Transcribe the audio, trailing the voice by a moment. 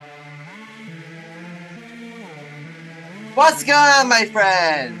What's going on, my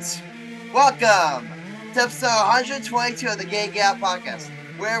friends? Welcome to episode 122 of the Gay Gap Podcast,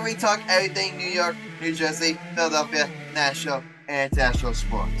 where we talk everything New York, New Jersey, Philadelphia, national, and international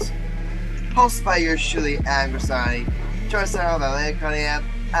sports. Hosted by yours truly, Adam Grisani, George Sarah, Valeria Cunningham,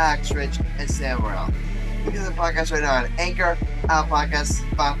 Alex Rich, and Sam Morrell. You can get the podcast right now on Anchor, Apple Podcasts,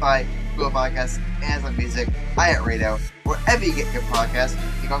 Spotify, Google Podcasts, Amazon Music, iHeartRadio, wherever you get your podcasts.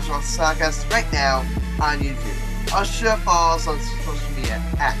 You can also watch the podcast right now on YouTube. Also follow us on social media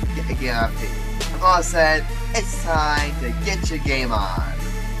at GetAGameOnP. With all that said, it's time to get your game on.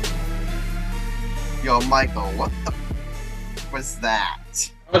 Yo, Michael, what the was that?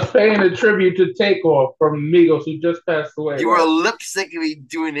 I was paying a tribute to Takeoff from Migos, who just passed away. You were lip syncing me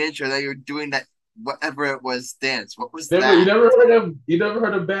doing the intro, that you were doing that whatever it was dance. What was that? You never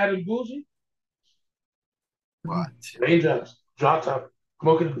heard of Bad and Bougie? What? Raindrops, drop top,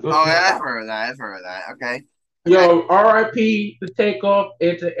 smoking. Oh, yeah, I've heard of that. I've heard of that. Okay. Yo, R.I.P. to Takeoff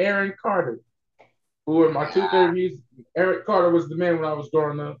and to Aaron Carter, who were my two Yeah. favorite music. Eric Carter was the man when I was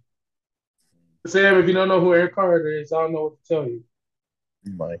growing up. Sam, if you don't know who Aaron Carter is, I don't know what to tell you.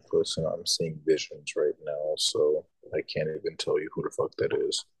 Mike, listen, I'm seeing visions right now, so I can't even tell you who the fuck that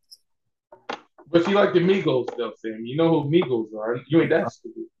is. But you like the Migos, though, Sam. You know who Migos are. You ain't that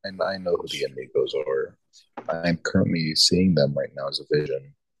stupid. And I know who the Amigos are. I'm currently seeing them right now as a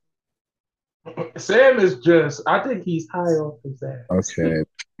vision. Sam is just, I think he's high off his ass. Okay,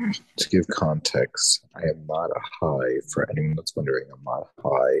 to give context, I am not a high. For anyone that's wondering, I'm not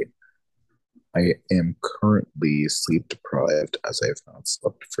high. I am currently sleep deprived as I have not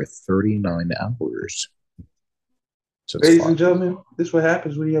slept for 39 hours. So it's Ladies fine. and gentlemen, this is what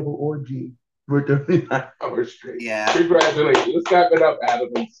happens when you have an orgy for 39 hours straight. Yeah. Congratulations. Let's clap it up, Adam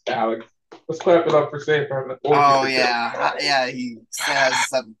and Alex. Let's clap it up for Sam for having an orgy. Oh, for yeah. 39 hours. Yeah, he says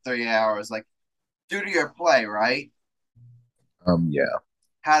 3 hours. Like, due to your play, right? Yeah.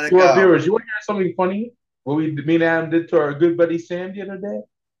 How'd it To our go? viewers, you want to hear something funny? What me and Adam did to our good buddy Sam the other day?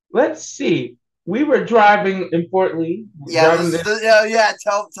 Let's see. We were driving in Fort Lee. Yeah, Driving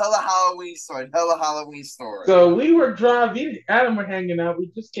tell the Halloween story. Tell the Halloween story. So we were driving. Adam were hanging out.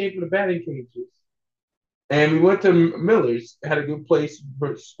 We just came from the batting cages. And we went to Miller's, had a good place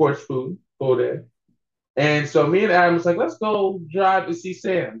for sports food over there. And so me and Adam was like, let's go drive to see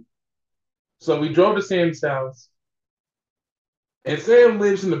Sam. So we drove to Sam's house. And Sam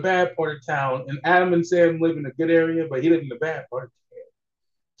lives in the bad part of town. And Adam and Sam live in a good area, but he lived in the bad part of town.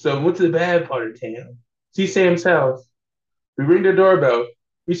 So we went to the bad part of town, see Sam's house. We ring the doorbell.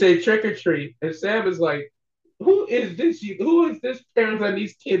 We say trick or treat. And Sam is like, who is this? Who is this parents letting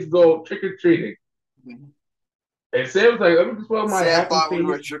these kids go trick or treating? Mm-hmm. And Sam was like, let me just spell my Sam happy thought we face.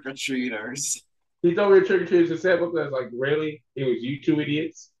 were trick or treaters. He thought we were trick or treaters. And Sam looked at us like, really? It was you two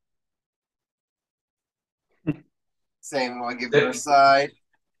idiots? Sam, want to give her a side?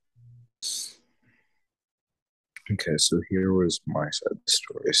 Okay, so here was my side of the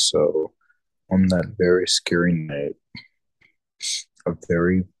story. So on that very scary night, a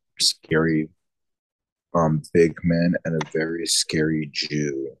very scary big man and a very scary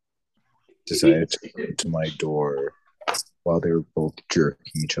Jew decided to come to my door while they were both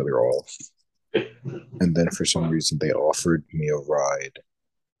jerking each other off. And then for some reason they offered me a ride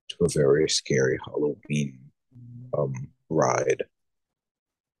to a very scary Halloween ride.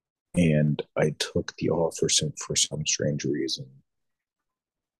 And I took the offer for some strange reason.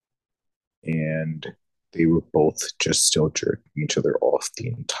 And they were both just still jerking each other off the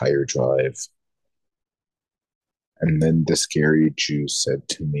entire drive. And then the scary Jew said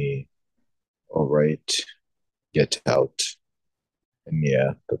to me, all right, get out. And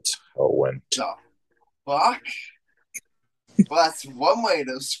yeah, that's how it went. The fuck? Well, that's one way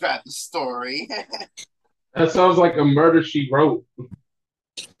to describe the story. That sounds like a murder she wrote.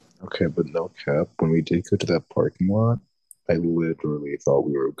 Okay, but no cap. When we did go to that parking lot, I literally thought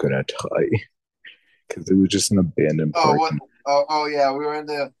we were gonna die because it was just an abandoned parking lot. Oh, yeah, we were in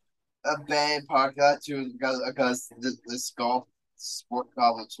the abandoned parking lot too because this golf sports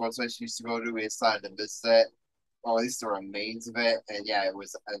place used to go to. We decided to visit, or at least the remains of it, and yeah, it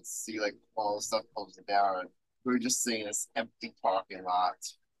was. And see like all the stuff closing down, and we were just seeing this empty parking lot.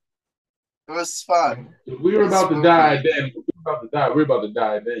 It was fun. We were about to die then. We were about to die. We were about to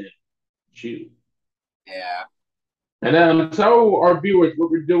die then. Shoot. Yeah. And then tell our viewers what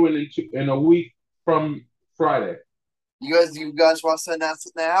we're doing in a week from Friday. You guys want to announce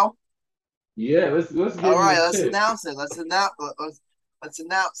it now? Yeah, let's get All right, let's tip. announce it. Let's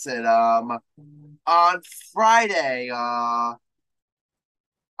announce it. On Friday,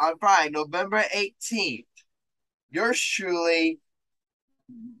 November 18th, yours truly,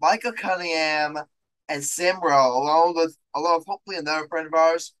 Michael Cunningham, and Sam Rowe, along with along with hopefully another friend of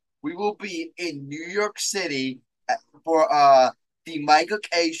ours, we will be in New York City for the Michael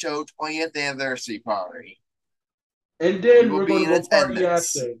K. Show 20th anniversary party. And We then will we're be going to in go party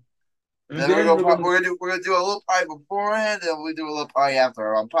attendance. after. And Then then we're going we're gonna do a little party beforehand, then we'll do a little party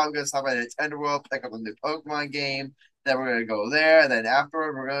after. I'm probably gonna stop at Nintendo World, pick up a new Pokemon game. Then we're gonna go there, and then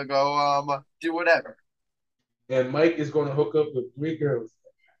afterward we're gonna go do whatever. and Mike is going to hook up with 3 girls.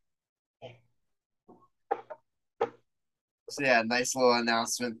 So yeah, nice little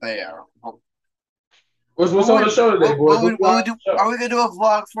announcement there. What's on the show today, boys? Will we do? Are we gonna do a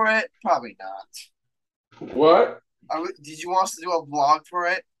vlog for it? Probably not. What? Did you want us to do a vlog for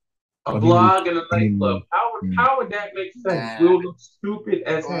it? A vlog in a nightclub. How would that make sense? Nah. We'll look stupid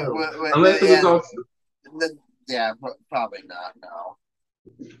as hell. Unless it was on. Yeah, probably not. No.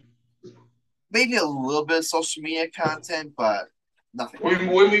 Maybe a little bit of social media content, but nothing.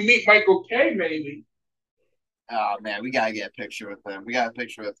 When we meet Michael K, maybe. Oh man, we gotta get a picture with him. We got a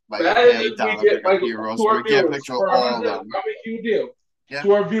picture with Michael K. We get a picture of all of them. I'll make you a deal. Yeah.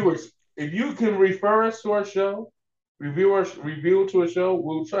 To our viewers, if you can refer us to our show, review to a show,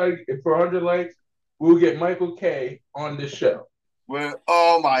 we'll try for 100 likes. We'll get Michael K on this show.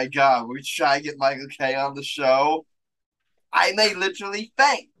 Oh my god, we try to get Michael K on the show. I may literally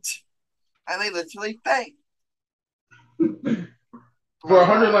faint. For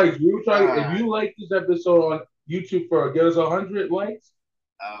 100 likes, we'll try. If you like this episode on YouTube get us 100 likes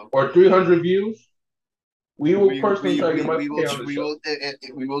or 300 views, we will personally try to get Michael K on the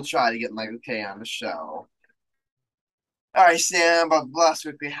show. We will try to get Michael K on the show. All right, Sam, but last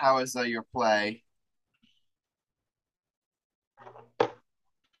week, how is your play?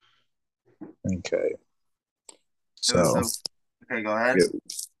 Okay. So okay, go ahead.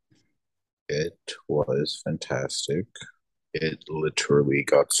 It was fantastic. It literally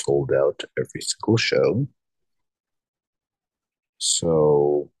got sold out every single show.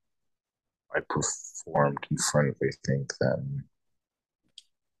 So I performed in front of, I think, then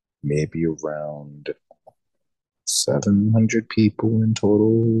maybe around 700 people in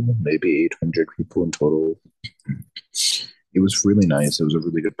total, maybe 800 people in total. It was really nice. It was a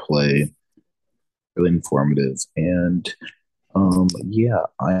really good play, really informative, and yeah,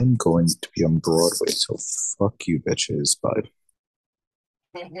 I'm going to be on Broadway, so fuck you bitches, bye.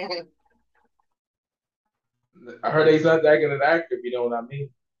 I heard he's not that good an actor, if you know what I mean.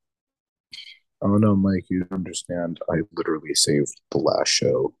 Oh no, Mike, you don't understand. I literally saved the last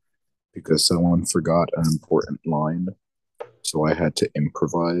show because someone forgot an important line, so I had to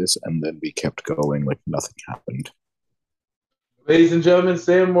improvise, and then we kept going like nothing happened. Ladies and gentlemen,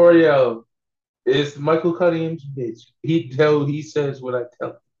 Sam Moriel is Michael Cunningham's bitch. He says what I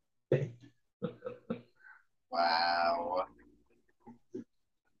tell him. Wow.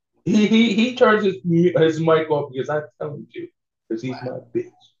 He turns his mic off because I tell him to, because he's my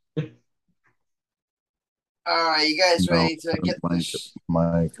bitch. All right, you guys ready to get this?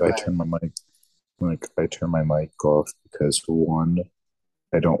 Mike, I turn my mic off because one,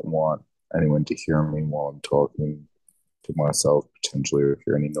 I don't want anyone to hear me while I'm talking to myself, potentially, or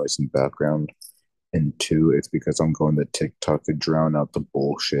hear any noise in the background. And two, it's because I'm going to TikTok to drown out the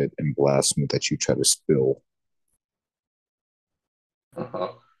bullshit and blasphemy that you try to spill.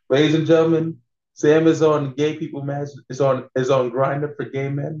 Ladies and gentlemen, Sam is on Gay People Match. Is on Grindr for gay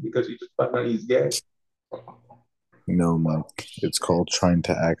men because he just found out he's gay. No, Mike. It's called trying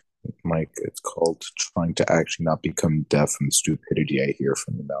to actually not become deaf from the stupidity I hear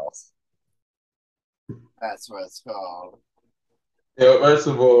from your mouth. That's what it's called. Yeah, first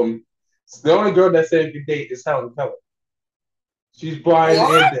of all, the only girl that Sam can date is Helen Keller. She's blind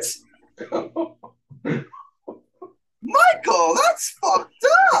and deaf. Michael, that's fucked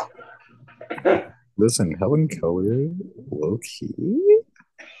up. Listen, Helen Keller, low key.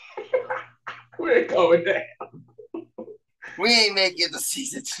 We're going down. We ain't making it to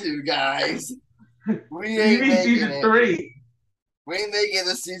season 2, guys. We ain't making season 3. We ain't making it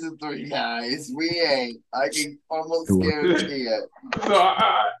to season 3, guys. We ain't. I can almost guarantee it. So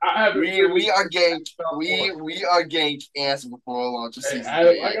I haven't. We are getting canceled before launch of season 3.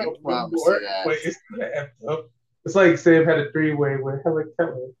 I can promise you that. Wait, it's like Sam had a 3-way with Helen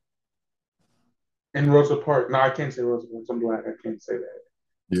Keller and Rosa Parks. No, I can't say Rosa Parks. I'm black. I can't say that.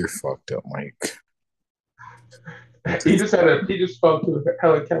 You're fucked up, Mike. He just spoke to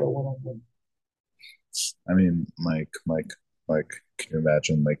Helen Keller one-on-one. I mean, Mike, can you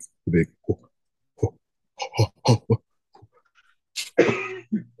imagine, like, big...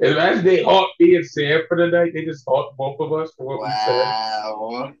 Imagine they haunt me and Sam for the night. They just haunt both of us for what we said.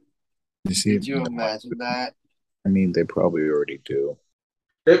 Wow. Could you imagine that? I mean, they probably already do.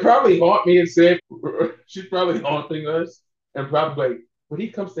 They probably haunt me and Sam. She's probably haunting us and probably like, when he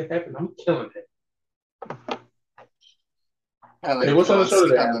comes to heaven, I'm killing him. Hey, what's on the show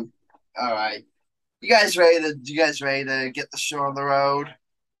today, Adam? All right. You guys ready to get the show on the road?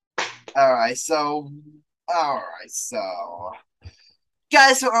 All right, so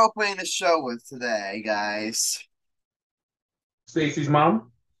guys, we're opening the show with today, guys. Stacy's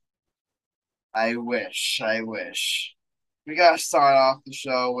mom? I wish. We gotta start off the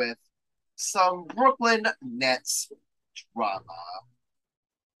show with some Brooklyn Nets drama.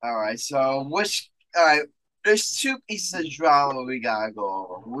 All right, there's two pieces of drama we gotta go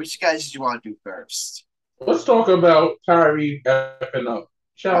over. Which guys do you want to do first? Let's talk about Kyrie effing up,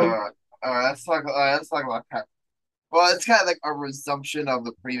 shall we? All right, let's talk about Kyrie. Well, it's kind of like a resumption of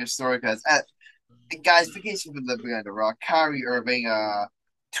the previous story because, guys, in case you've been living under a rock, Kyrie Irving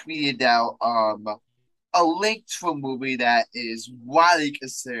tweeted out a link to a movie that is widely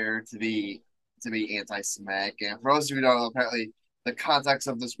considered to be anti-Semitic. And for those of you who don't know, apparently the context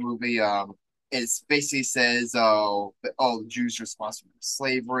of this movie it basically says the Jews are responsible for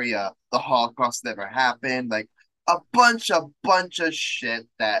slavery, the Holocaust never happened, like a bunch of shit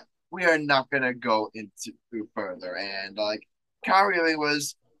that we are not gonna go into further. And like Kyrie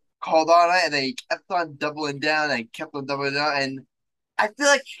was called on it, and they kept on doubling down and kept on doubling down. And I feel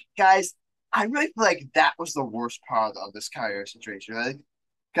like, guys, I really feel like that was the worst part of this Kyrie situation. Like,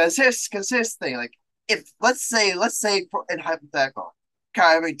 because here's the thing, like if let's say in hypothetical,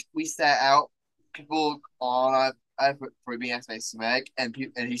 Kyrie tweets that out, people on for being anti-Semitic, and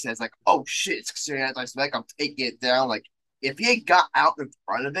he says like, oh shit, it's considered anti-Semitic, I'm taking it down. Like if he had got out in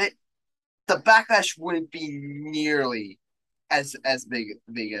front of it, the backlash wouldn't be nearly as big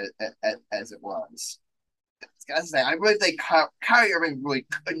as it was. Gotta say, I really think Kyrie Irving really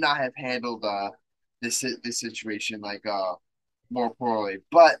could not have handled this situation like more poorly.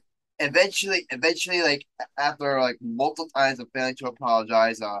 But eventually, like after like multiple times of failing to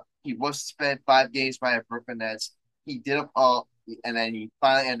apologize, he was suspended 5 games by a Brooklyn Nets. He did and then he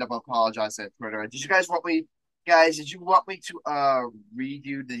finally ended up apologizing on Twitter. Did you guys want me? Guys, did you want me to read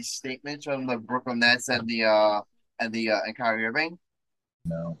you the statements from the Brooklyn Nets and Kyrie Irving?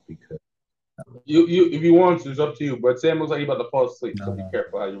 No, because You if you want to, it's up to you. But Sam looks like he's about to fall asleep, so be no,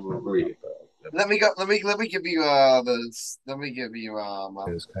 careful how you read it. Let me go. Let me give you Let me give you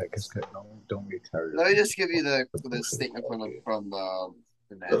don't get carried Let me away. just give you the Bullshit statement apology. from the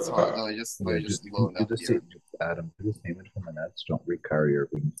Nets. Hold on, let me just load Do up the here. statement, Adam. Do the statement from the Nets. Don't read Kyrie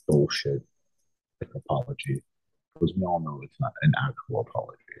Irving's bullshit apology, because we all know it's not an actual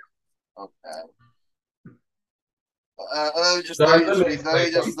apology. Okay. Guys, let me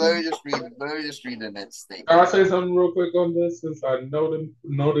explain something. Let me just read the Nets statement. Can I say something real quick on this since I know the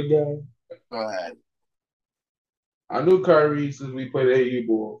guy? Go ahead. I knew Kyrie since we played AU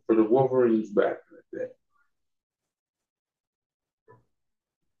ball for the Wolverines back in the day.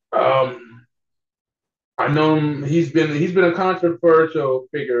 I know him. He's been a controversial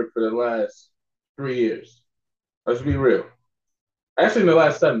figure for the last 3 years. Let's be real. Actually, in the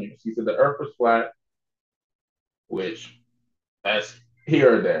last 7 years, he said the Earth was flat, which that's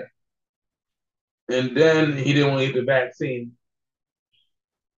here or there. And then he didn't want to get the vaccine.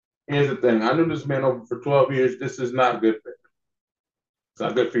 Here's the thing: I knew this man over for 12 years. This is not good for him. It's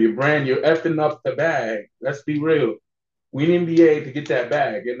not good for your brand. You're effing up the bag. Let's be real. We need NBA to get that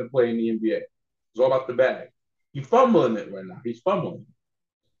bag and to play in the NBA. It's all about the bag. He's fumbling it right now. He's fumbling.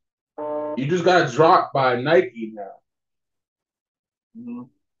 You just got dropped by Nike now. Mm-hmm.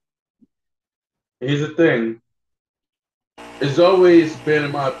 Here's the thing. It's always been,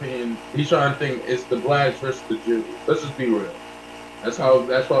 in my opinion, he's trying to think it's the blacks versus the Jews. Let's just be real. That's how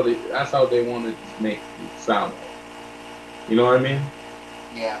they want to just make it sound like. You know what I mean?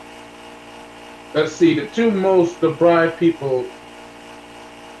 Yeah. Let's see, the two most deprived people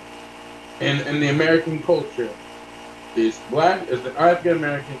in the American culture is the African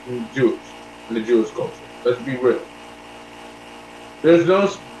American and Jewish in the Jewish culture. Let's be real. There's no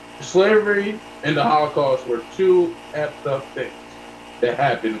slavery and the Holocaust were two effed up things that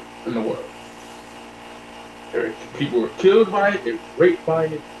happened in the world. People were killed by it, they were raped by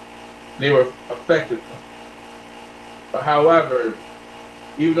it, they were affected by it. But however,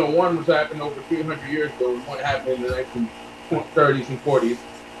 even though one was happening over 300 years ago, and one happened in the 1930s and 40s,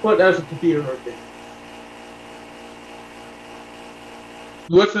 but that's a computer thing.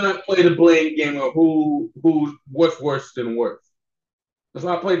 Let's not play the blame game of what's worse than worse. Let's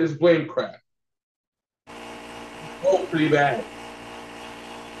not play this blame crap. Both pretty bad.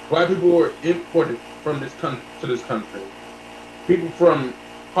 Black people were imported from this country to this country. People from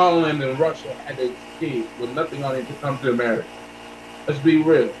Holland and Russia had to escape with nothing on it to come to America. Let's be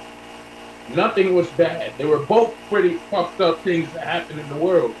real. Nothing was bad. They were both pretty fucked up things that happened in the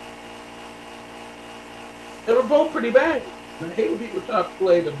world. They were both pretty bad. And I hate when people try to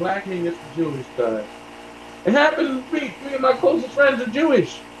play the black man against the Jewish guy. It happened to me. Three of my closest friends are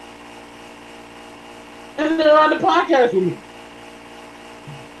Jewish. And they're on the podcast with me.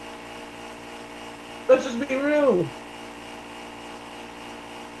 Let's just be real.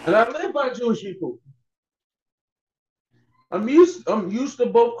 And I live by Jewish people. I'm used to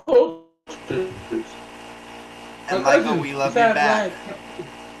both cultures. And Michael, we love you back.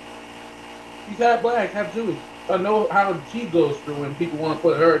 She's half black, half Jewish. I know how she goes through when people want to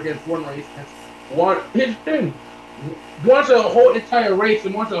put her against one race. One, here's the thing. Wants a whole entire race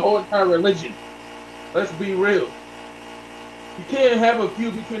and wants a whole entire religion. Let's be real. You can't have a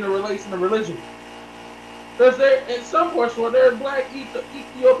feud between a race and a religion. Because they're in some parts where they're black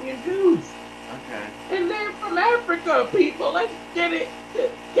Ethiopian Jews. Okay. And they're from Africa, people. Let's get it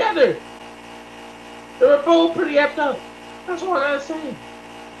together. They were both pretty effed up. That's all I gotta say.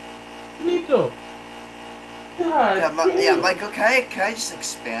 Nico. God. Yeah, Michael, can I just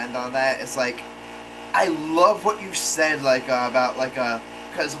expand on that? It's like, I love what you said, like, about, like,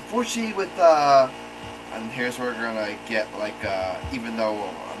 because unfortunately with, and here's where we're gonna get, like, even though,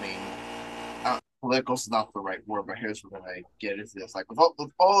 I mean, political's not the right word, but here's where we're gonna get into this. Like, with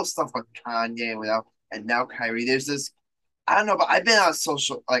all the stuff with Kanye and now Kyrie, there's this, I don't know, but I've been on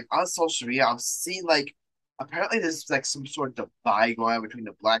social media, I've seen, like, apparently there's, like, some sort of divide going on between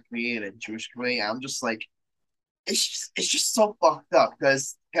the black community and the Jewish community. I'm just like, it's just so fucked up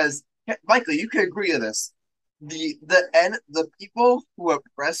because Michael, you could agree with this. The people who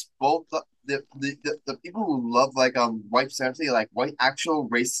oppress both the people who love like white supremacy, like white actual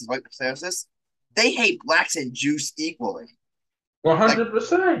racist white supremacists, they hate blacks and Jews equally.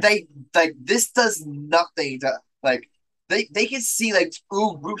 100%. They like this does nothing to like they can see like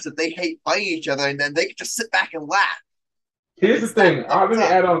two groups that they hate fighting each other and then they can just sit back and laugh. Here's the thing. Let me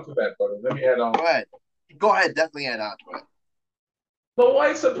add on to that, brother. Let me add on. Go ahead, definitely add on to it. The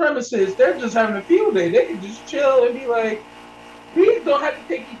white supremacists, they're just having a field day. They can just chill and be like, we don't have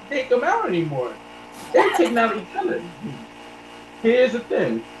to take them out anymore. They're taking out each other. Here's the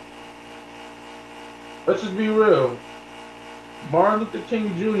thing. Let's just be real. Martin Luther King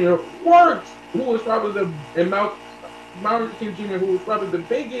Jr. Martin Luther King Jr., who was probably the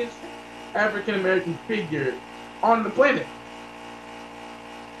biggest African American figure on the planet,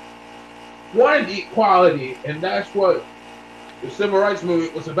 wanted equality, and that's what the civil rights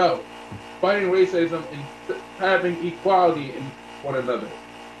movement was about: fighting racism and having equality in one another.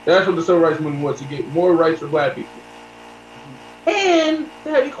 That's what the civil rights movement was, to get more rights for black people and to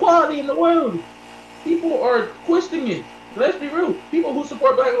have equality in the world. People are twisting it. Let's be real. People who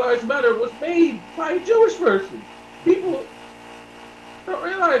support Black Lives Matter was made by a Jewish person. People don't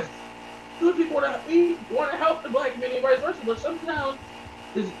realize Jewish people want to help the black community and vice versa, but some towns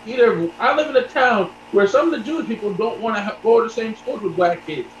is either. I live in a town where some of the Jewish people don't want to go to the same schools with black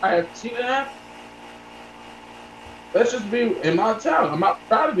kids. I have seen it happen. Let's just be in my town. I'm not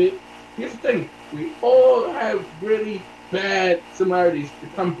proud of it. Here's the thing: we all have really bad similarities to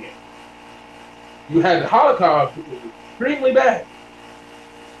come here. You had the Holocaust, which was extremely bad.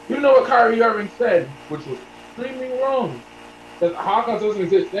 You know what Kyrie Irving said, which was extremely wrong. That the Holocaust doesn't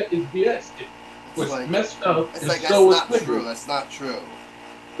exist. That is BS. It was like, messed up. It's like so that's not true. That's not true.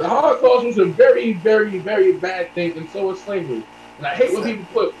 The Holocaust was a very, very, very bad thing, and so was slavery. And I hate when people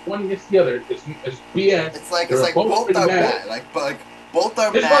put one against the other. It's BS. It's like both are bad. Like both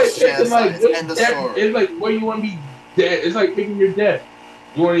are bad. It's like where you want to be dead. It's like picking your death.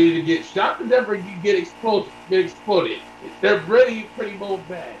 You want to either get shot to death or you get exploded. They're pretty both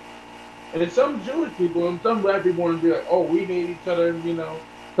bad. And some Jewish people and some black people want to be like, oh, we need each other, you know,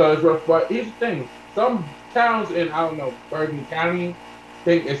 because rough. But here's the thing: some towns in Irving County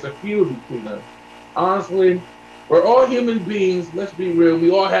think it's a feud between them. Honestly, we're all human beings. Let's be real.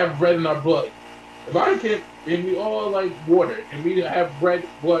 We all have red in our blood. If I can, and we all like water, and we have red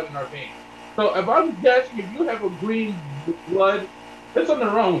blood in our veins. So if I'm guessing, if you have a green blood, there's something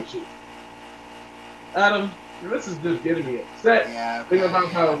wrong with you. Adam, this is just getting me upset. Think about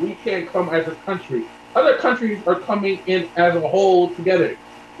how we can't come as a country. Other countries are coming in as a whole together.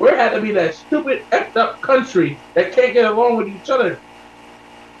 We had to be that stupid, effed up country that can't get along with each other.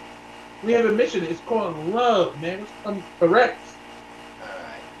 We have a mission. It's called love, man. Let's come correct.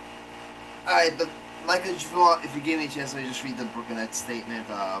 All right. But Michael, if you give me a chance, let me just read the Brooklyn statement.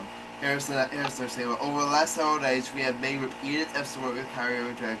 Here's their statement. Over the last several days, we have made repeated efforts to work with Kyrie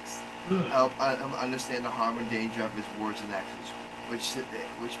Irving to help understand the harm and danger of his words and actions,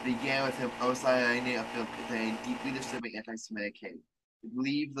 which began with him outside of film containing deeply disturbing anti-Semitic hate.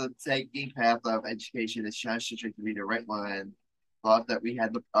 believe the taking path of education is challenging to be the right one. Thought that we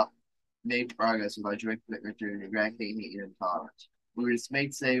had made progress with our joint commitment during eradicating intolerance. We were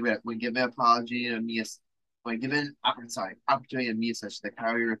dismayed to say that when given apology and when given opportunity to meet such that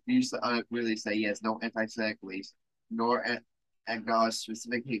Kyrie refused to really say he has no anti-Semitic beliefs, nor acknowledge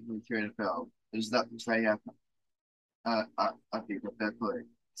specific hate material in the film. There's nothing to say people that clear.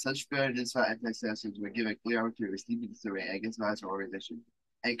 Such fair identified anti-Semitism were given clear opportunity to receive the survey against mass organization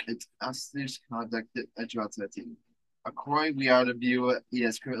and its constitutional conduct throughout the team. According, we are the view he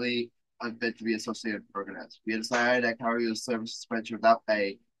is currently unfit to be associated with programs. We have decided that Kyrie will serve suspension without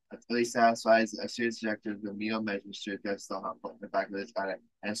pay until he satisfies a serious objective of the meal measures to address the harmful the fact of this conduct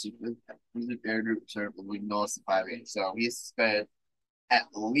and exclusive air group served with no 5 games. So he's suspended at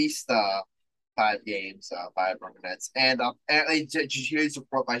least 5 games by Brooklyn Nets. And apparently, did you hear his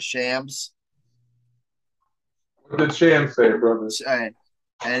report by Shams? What did Sham say, brother?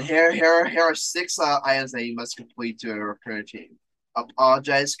 And here are 6 items that you must complete to a recruiter team.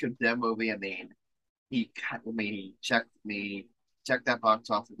 Apologize, condemn movie. He checked that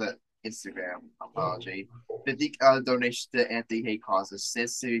box off of the Instagram apology. 50 donations to anti-hate causes,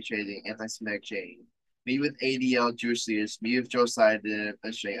 sensitivity trading, anti-Semitic chain. Meet with ADL Jewish leaders. Meet with Joe Side to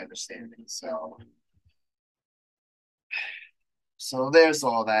demonstrate understanding. So there's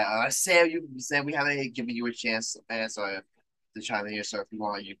all that. Sam, we haven't given you a chance to chime in here. So if you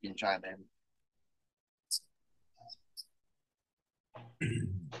want, you can chime in.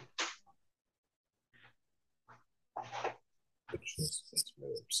 It's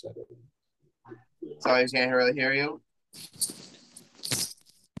really upsetting. Sorry, I can't really hear you.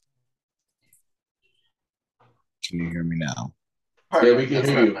 Can you hear me now? Perfect. Yeah, we can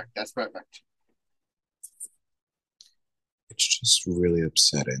hear you. That's perfect. It's just really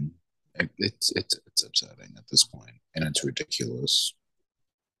upsetting. It's upsetting at this point, and it's ridiculous.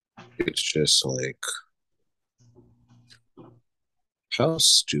 It's just like, how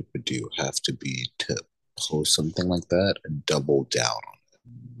stupid do you have to be to post something like that and double down on it?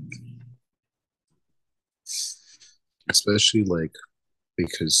 Especially like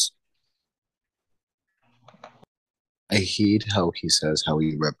because I hate how he says how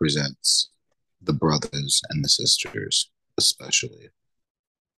he represents the brothers and the sisters, especially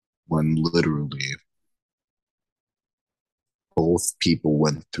when literally both people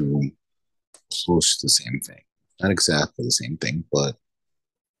went through close to the same thing. Not exactly the same thing, but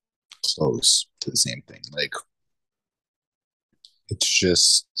close to the same thing. Like, it's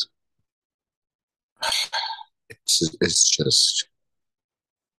just, it's just,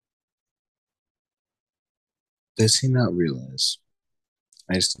 does he not realize?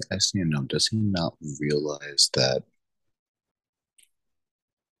 I just need to know, does he not realize that?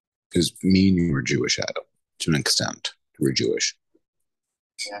 Because me and you were Jewish, Adam, to an extent. We're Jewish.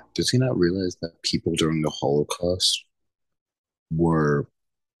 Yeah. Does he not realize that people during the Holocaust were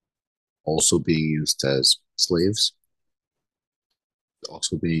also being used as slaves?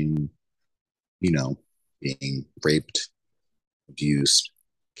 Also being, being raped, abused,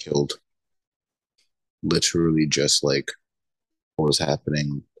 killed. Literally just like what was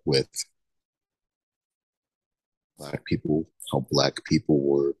happening with Black people, how Black people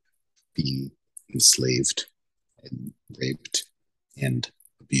were being enslaved and raped and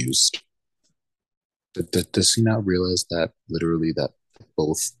abused. Does he not realize that literally that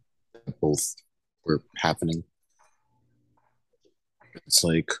both were happening? It's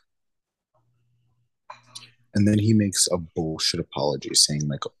like, and then he makes a bullshit apology saying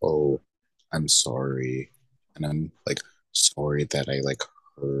like, "Oh, I'm sorry," and I'm like, "Sorry that I like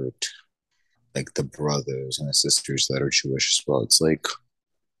hurt like the brothers and the sisters that are Jewish as well." It's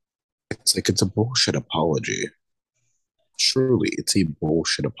a bullshit apology. Surely it's a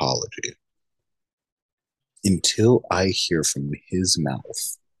bullshit apology. Until I hear from his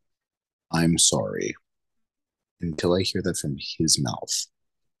mouth, "I'm sorry." Until I hear that from his mouth,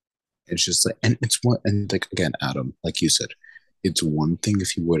 it's just like, and it's one, and like again, Adam, like you said, it's one thing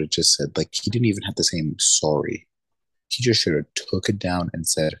if he would have just said, like, he didn't even have to say "I'm sorry." He just should have took it down and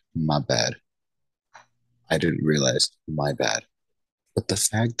said, "My bad. I didn't realize, my bad." But the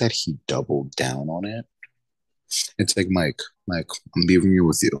fact that he doubled down on it, it's like, Mike, I'm leaving you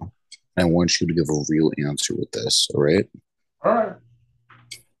with you. I want you to give a real answer with this, all right? All right.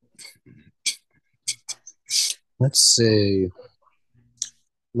 Let's say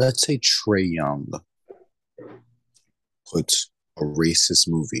Trae Young puts a racist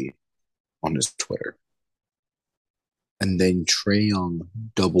movie on his Twitter. And then Trae Young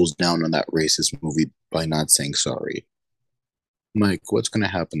doubles down on that racist movie by not saying sorry. Mike, what's going to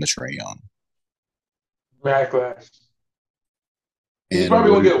happen to Trae Young? Backlash. He's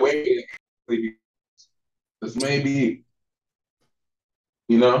probably gonna get away because maybe,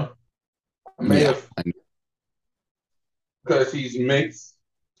 because he's mixed.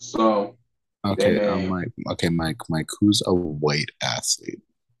 So Mike. Who's a white athlete?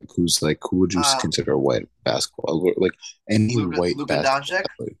 Who would you consider a white basketball? Like any white Luka basketball Doncic?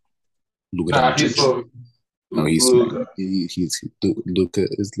 athlete? Luka Doncic? No, he's Luka.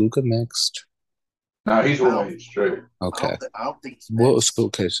 Is Luka mixed? No, he's white straight. Okay. I don't think he's mixed.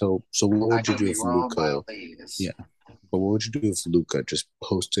 So what would you do if Luka? Yeah. But what would you do if Luka just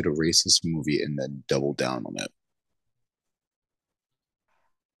posted a racist movie and then doubled down on it?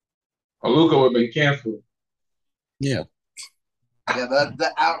 Luka would have been canceled. Yeah. Yeah,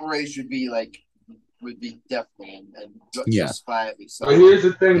 the outrage would be definitely and justifiably so. But here's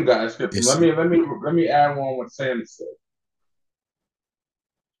the thing, guys. Let me add on what Sam said.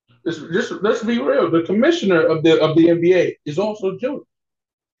 Just let's be real. The commissioner of the NBA is also Jewish,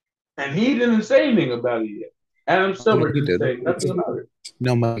 and he didn't say anything about it yet. Adam Silver didn't say nothing about it.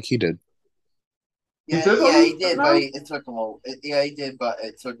 No, Mike, he did. Yeah, he did, but it took him a. He did, but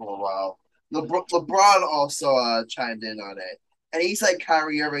it took him a while. LeBron also chimed in on it, and he's like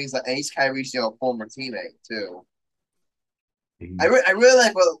Kyrie Irving. He's Kyrie's former teammate too. Mm-hmm. I really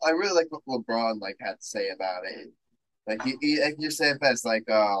like what LeBron had to say about it. Like he just said best, like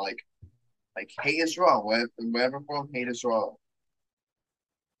hate is wrong. Whatever form hate is wrong.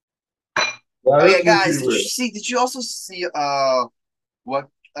 Well, yeah, guys, did you also see what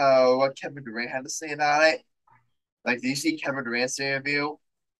Kevin Durant had to say about it? Did you see Kevin Durant's interview?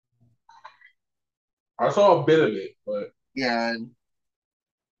 I saw a bit of it, but yeah,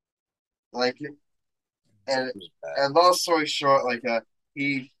 and long story short,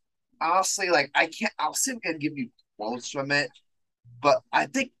 he honestly I can't. I'll see if I can give you quotes from it, but I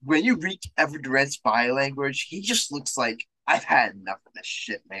think when you read Kevin Durant's body language, he just looks like I've had enough of this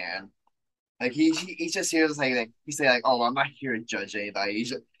shit, man. He's just here he say oh, I'm not here to judge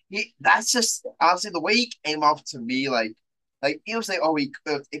anybody. That's just honestly the way he came off to me he was oh, he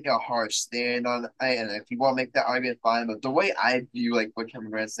could take a harsh stand on it, and if you want to make that argument, fine. But the way I view what Kevin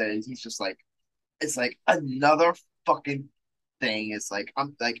Durant said is he's just it's another fucking thing. It's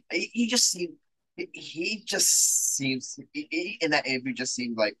he just seemed in that interview he just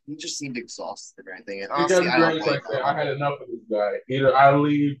seemed exhausted and everything. And honestly, I don't blame him. I had enough of this guy. Either I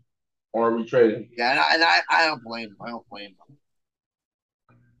leave or we trade him. Yeah, and I don't blame him. I don't blame him.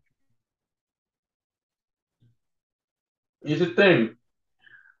 Here's the thing.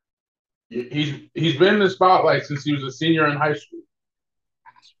 He's been in the spotlight since he was a senior in high school.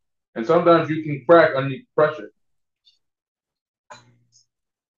 And sometimes you can crack underneath pressure.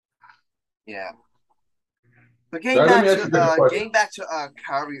 Yeah. But getting back to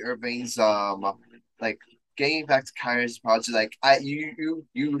Kyrie Irving's getting back to Kyrie's project,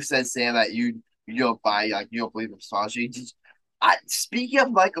 you said, Sam, that you don't buy you don't believe in astrology. Speaking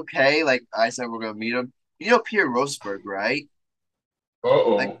of Michael K, I said we're gonna meet him. You know Peter Rosenberg, right?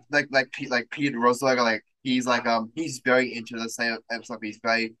 Uh-oh. Peter Rosenberg, he's very into the same stuff. He's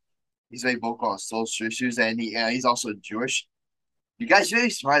very vocal on social issues, and he's also Jewish. You guys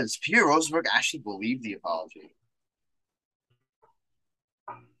really surprised. Peter Rosenberg actually believed the apology.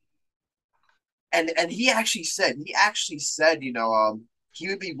 And he actually said, he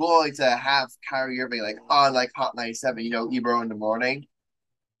would be willing to have Kyrie Irving on Hot 97, Ebro in the morning.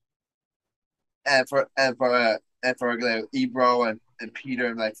 And for Ebro and Peter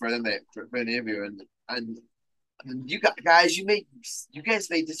and for them for an interview and you guys may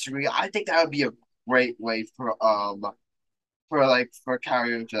disagree. I think that would be a great way for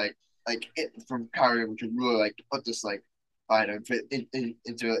Kyrie to from Kyrie to really put this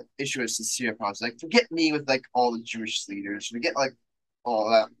into issue a sincere process. Forget me with all the Jewish leaders. Forget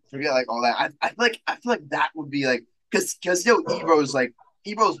all that. Forget all that. I feel like that would be because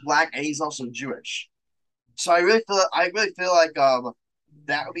Ebro's black and he's also Jewish. So I really feel like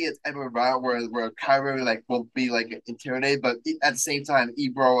that would be a type of route where Kyrie won't be intimidated, but at the same time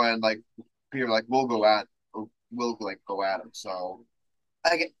Ebro and Peter will go at him. So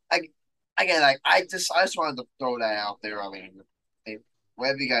I just wanted to throw that out there. I mean,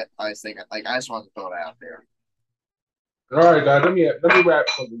 whatever you guys think, I just wanted to throw that out there. All right, guys, let me wrap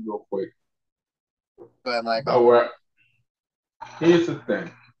something real quick. But here's the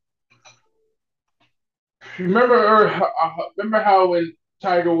thing. Remember how when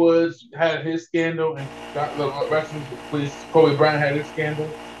Tiger Woods had his scandal and got the wrestling police, Kobe Bryant had his scandal?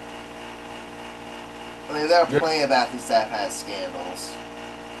 I mean, there are plenty of athletes that have had scandals.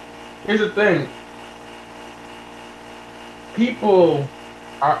 Here's the thing. People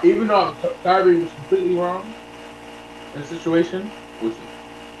are, even though Kyrie was completely wrong in the situation, Which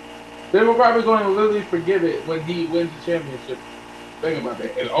they were probably going to literally forget it when he wins the championship. Think about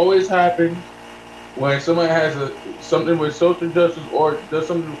that. It always happens when someone has something with social justice or does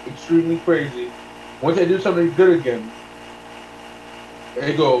something extremely crazy. Once they do something good again,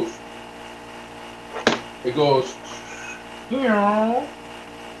 it goes, it goes, you know,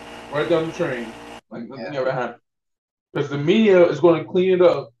 right down the train, like nothing ever happened. Because the media is going to clean it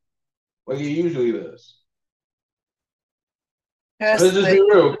up like it usually does. Let's just be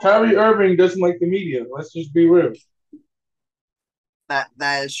real. Kyrie Irving doesn't like the media. Let's just be real.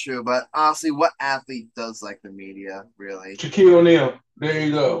 That is true, but honestly, what athlete does like the media, really? Shaquille O'Neal. There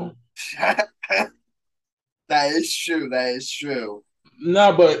you go. That is true. That is true.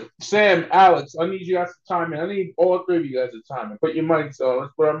 No, but Sam, Alex, I need you guys to time in. I need all three of you guys to time in. Put your mics on.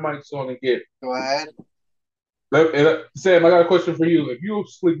 Let's put our mics on and get. Go ahead. Sam, I got a question for you. If you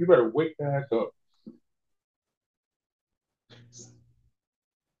sleep, you better wake the heck up.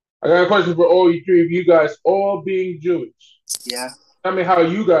 I got a question for all you three of you guys, all being Jewish. Yeah. Tell me how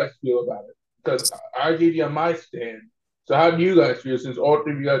you guys feel about it. Because I gave you my stand. So how do you guys feel since all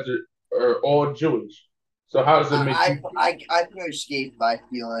three of you guys are all Jewish? So how does it make you feel? I pretty much gave my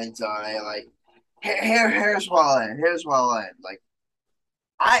feelings on it. Like, here's what I'll end. Here's what I'll end. Like,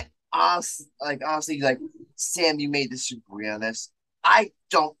 honestly, like, Sam, you may disagree on this. I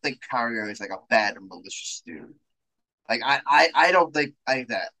don't think Kyrie is like a bad or malicious dude. Like, I don't think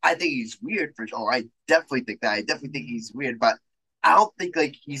that. I think he's weird for sure. I definitely think that. I definitely think he's weird, but I don't think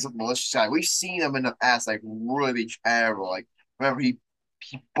like he's a malicious guy. We've seen him in the past, like really terrible. Like, remember he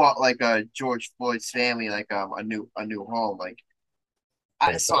bought like George Floyd's family like a new home. Like,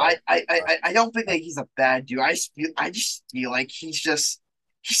 I don't think that he's a bad dude. I just feel like he's just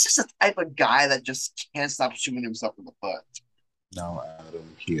a type of guy that just can't stop shooting himself in the foot. No,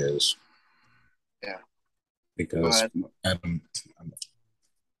 Adam, he is. Yeah. Because Adam,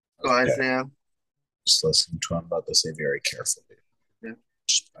 Go ahead, Sam. Just listen to what I'm about to say very carefully. Yeah.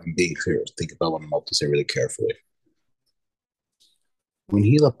 I'm being clear. Think about what I'm about to say really carefully. When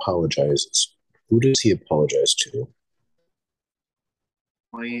he apologizes, who does he apologize to?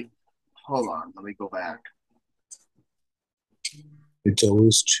 Wait, hold on. Let me go back. It's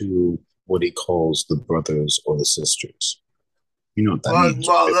always to what he calls the brothers or the sisters. You know what that means.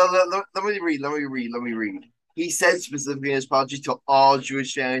 Let me read. He said specifically in his apology to all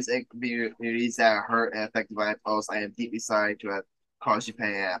Jewish families and communities that are hurt and affected by post. I am deeply sorry to have caused you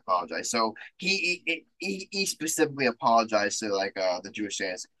pain, and I apologize. So he specifically apologized to like the Jewish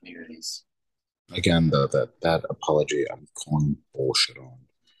families and communities. Again, that apology I'm calling bullshit on.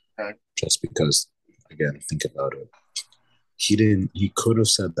 Okay. Just because, again, think about it. He could have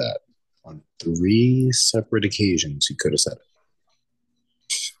said that on 3 separate occasions. He could have said it.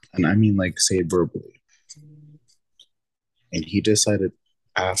 And I mean, like, say it verbally. And he decided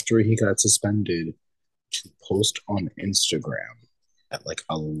after he got suspended to post on Instagram at like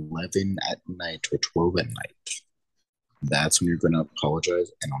 11 at night or 12 at night. That's when you're going to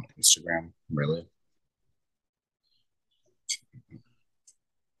apologize. And on Instagram, really?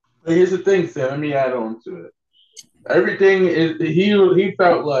 But here's the thing, Sam. Let me add on to it. Everything is he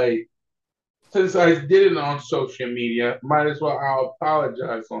felt like since I did it on social media, might as well I'll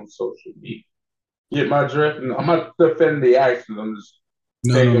apologize on social media. Get my drift, and I'm not defending the actions. I'm just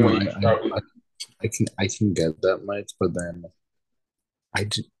no. I can get that, Mike, but then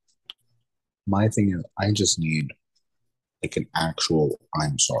my thing is I just need like an actual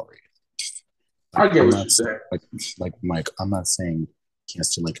I'm sorry. Like, I get what you're saying. Like Mike, I'm not saying he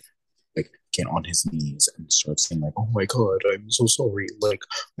has to like get on his knees and start saying like, "Oh my God, I'm so sorry," like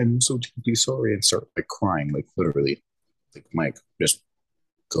I'm so deeply sorry, and start like crying, like literally. Like Mike, just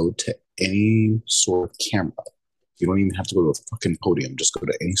go to any sort of camera. You don't even have to go to a fucking podium. Just go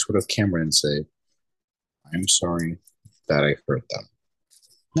to any sort of camera and say, "I'm sorry that I hurt them."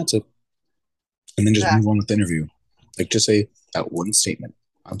 That's it. And then just move on with the interview. Like just say that one statement.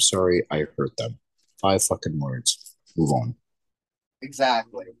 I'm sorry I hurt them. 5 fucking words. Move on.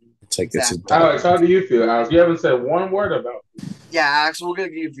 Exactly. It's like exactly. Alex, how do you feel, Alex? You haven't said one word about it. Yeah, Alex, we're gonna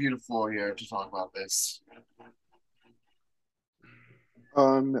give you the floor here to talk about this.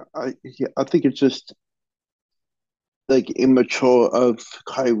 I think it's just like immature of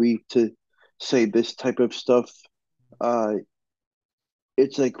Kyrie to say this type of stuff.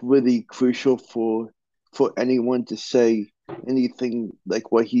 It's like really crucial for anyone to say anything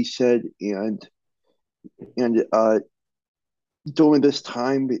like what he said, and during this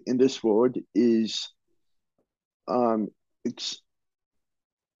time in this world is it's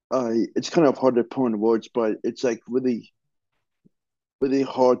it's kind of hard to put in words, but it's like really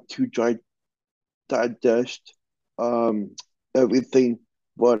hard to digest everything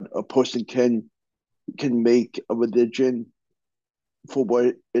what a person can make a religion for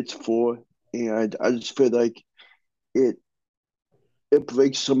what it's for, and I just feel like it it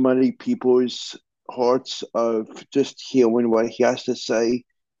breaks so many people's hearts of just hearing what he has to say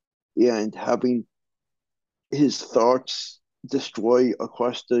and having his thoughts destroy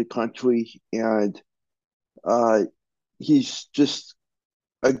across the country. And uh, he's just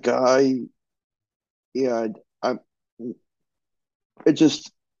a guy, and I'm it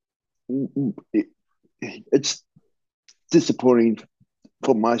just it, it's disappointing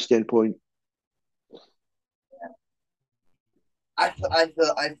from my standpoint. I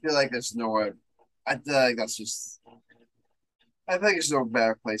feel like there's nowhere. I feel like that's just. I think there's no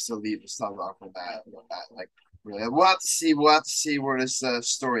better place to leave the start off with that. Like, really, we'll have to see. We'll have to see where this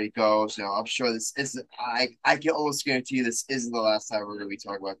story goes. I'm sure this isn't. I can almost guarantee you this isn't the last time we're going to be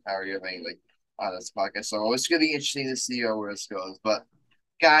talking about Kyrie Irving like on this podcast. So it's going to be interesting to see where this goes. But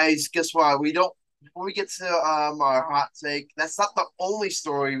guys, guess what? We don't. Before we get to our hot take, that's not the only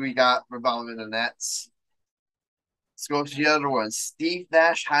story we got revolving the Nets. Let's go to the other one. Steve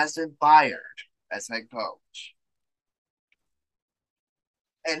Nash has been fired as head coach.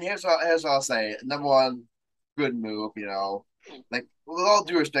 And here's what I'll say. Number one, good move. Like with all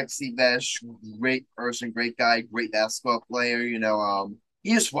due respect, Steve Nash, great person, great guy, great basketball player.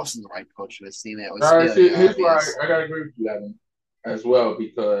 He just wasn't the right coach for this team. It was All right, fairly see, here's where obvious. I gotta agree with you, Evan, as well,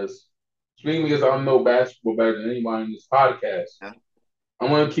 because speaking because I know basketball better than anybody in this podcast, Yeah. I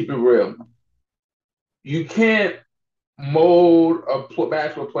want to keep it real. You can't mold a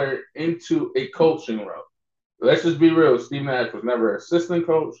basketball player into a coaching role. Let's just be real. Steve Nash was never an assistant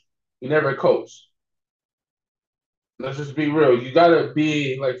coach. He never coached. Let's just be real. You gotta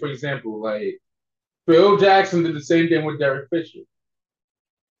be like, for example, like Phil Jackson did the same thing with Derek Fisher.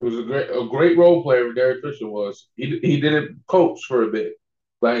 He was a great role player. Derek Fisher was. He didn't coach for a bit.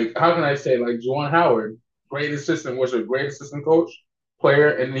 Like how can I say like Juwan Howard, great assistant, was a great assistant coach player,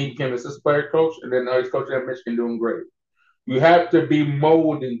 and then he became assistant player coach, and then now he's coaching at Michigan, doing great. You have to be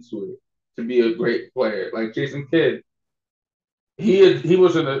molded into it to be a great player. Like Jason Kidd, he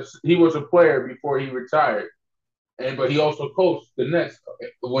was a player before he retired, and but he also coached the Nets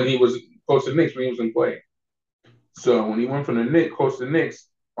when he was coaching the Knicks when he was in play. So when he went from the Knicks, coached the Knicks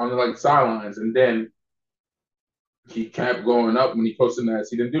on the like sidelines, and then he kept going up when he coached the Nets.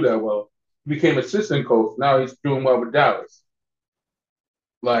 He didn't do that well. He became assistant coach. Now he's doing well with Dallas.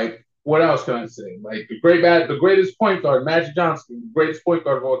 Like what else can I say? Like the greatest point guard, Magic Johnson, the greatest point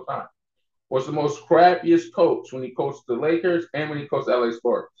guard of all time, was the most crappiest coach when he coached the Lakers and when he coached the LA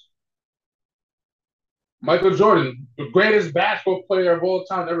Sparks. Michael Jordan, the greatest basketball player of all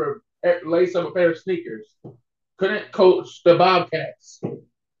time, ever laced up a pair of sneakers, couldn't coach the Bobcats.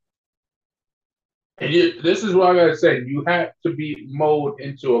 And this is what I gotta say: you have to be molded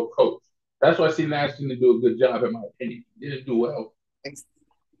into a coach. That's why Steve Nash didn't do a good job, in my opinion. He didn't do well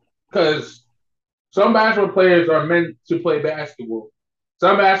because some basketball players are meant to play basketball.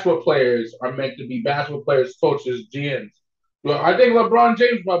 Some basketball players are meant to be basketball players, coaches, GMs. Well, I think LeBron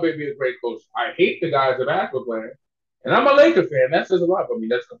James probably be a great coach. I hate the guy as a basketball player, and I'm a Laker fan. That says a lot for me.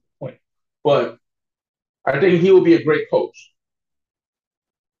 That's not the point. But I think he will be a great coach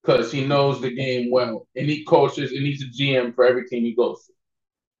because he knows the game well, and he coaches, and he's a GM for every team he goes to.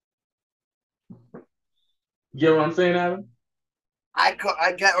 You get what I'm saying, Adam? I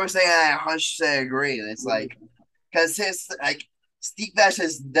get what you're saying. I 100% agree. And it's like because his like Steve Nash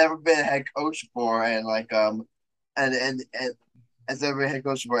has never been a head coach before, and and has never been a head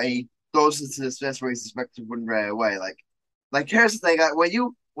coach before, and he goes into this mess where he's expected to win right away. Like here's the thing: when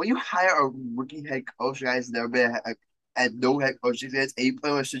you hire a rookie head coach, guys, never been at no head coaching experience, and you put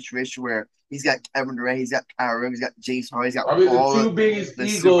him in a situation where he's got Kevin Durant, he's got Kyrie, he's got James Harden, he's got I mean, the all two biggest the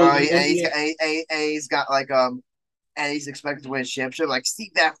super, egos in and NBA. he's got and he's expected to win a championship. Like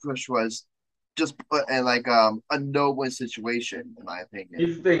Steve Nash was just put in like a no-win situation, in my opinion.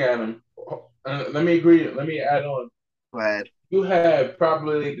 Here's the thing, Adam. Let me agree. Let me add on. But You have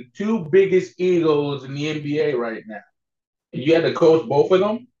probably the two biggest egos in the NBA right now. And you had to coach both of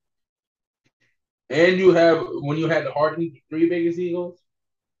them. And you have when you had the Harden three biggest egos.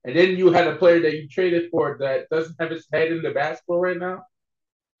 And then you had a player that you traded for that doesn't have his head in the basketball right now.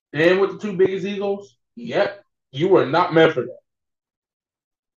 And with the two biggest egos, yep, you were not meant for that.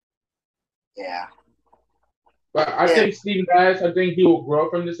 yeah, But I yeah, think Steve Nash, I think he will grow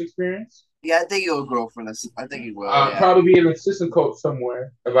from this experience. yeah. I think he'll grow from this. I think he will. Yeah, Probably be an assistant coach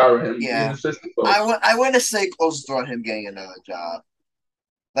somewhere if I were him. Be an yeah. assistant coach. I want to say close to him getting another job.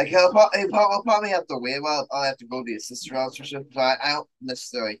 Like he'll probably have to wait a while. I'll have to go the assistant route for sure. But I don't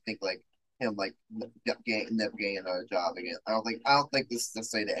necessarily think like him like never getting another job again. I don't think this is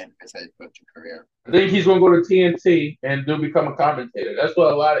necessarily the end of his head coaching career. I think he's going to go to TNT and do become a commentator. That's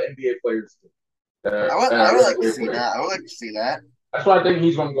what a lot of NBA players do. I would like to see that. I would like to see that. That's why I think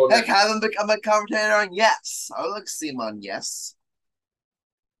he's going to go next. Heck, have him become a commentator on Yes. I would like to see him on Yes.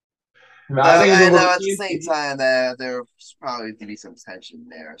 No, I think I know at the same time that there's probably to be some tension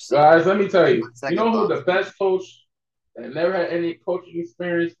there. So. Guys, let me tell you. You know who the best coach that never had any coaching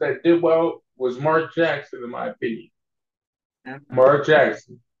experience that did well was Mark Jackson, in my opinion. Mm-hmm. Mark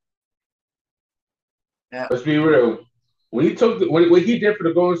Jackson. Yeah. Let's be real. When he took what he did for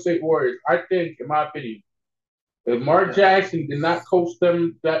the Golden State Warriors, I think, in my opinion, if Mark Jackson did not coach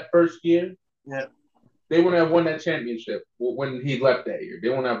them that first year, they wouldn't have won that championship when he left that year. They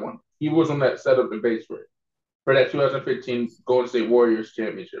wouldn't have won. He was on that set up the base for that 2015 Golden State Warriors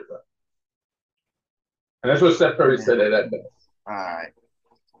championship. And that's what Steph Curry said at that best. All right.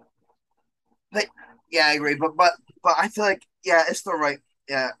 Yeah, I agree. But I feel like, it's the right.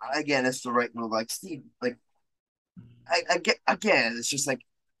 Yeah, again, it's the right move. Like Steve, like I get again. It's just like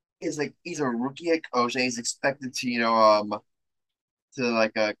he's a rookie at coach, and he's expected to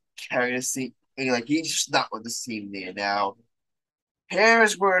carry the team. And like he's just not with this team there now.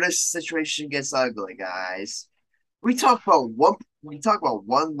 Here's where this situation gets ugly, guys. We talk about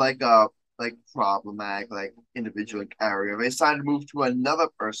one problematic individual carrier. They decided to move to another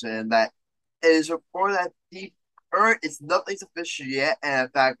person that is reported that it's nothing's official yet, and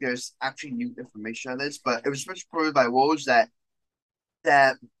in fact, there's actually new information on this. But it was first reported by Woj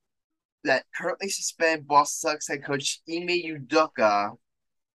that currently suspended Boston Celtics head coach Ime Udoka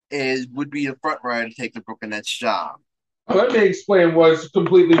would be the front runner to take the Brooklyn Nets job. Let me explain what's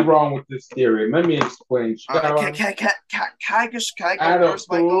completely wrong with this theory. Let me explain. Can I go Adam, first,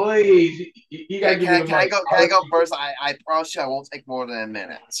 Michael? Please. Can I go first? I promise you I won't take more than a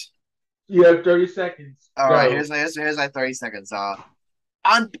minute. You have 30 seconds. All right, here's my 30 seconds.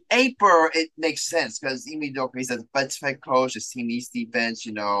 On paper, it makes sense because Ime Udoka, he's a defensive head coach. His team needs defense.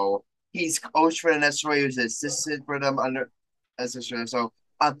 He's coached for the Nets. He was an assistant for them under assistant. So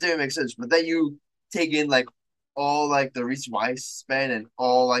on paper, it makes sense. But then you take in all the reason why he's suspended and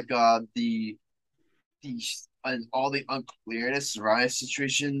all the all the unclearness around the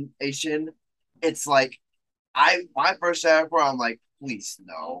situation. It's like my first effort, I'm like, please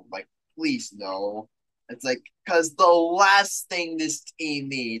no. Please no. It's because the last thing this team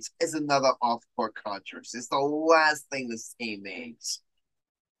needs is another off-court controversy. It's the last thing this team needs.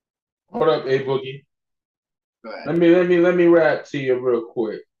 Hold up, A Boogie. Go ahead. Let me rap to you real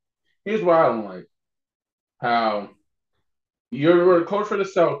quick. Here's what I don't like. How you're a coach for the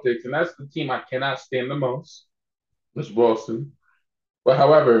Celtics, and that's the team I cannot stand the most. It's Boston. But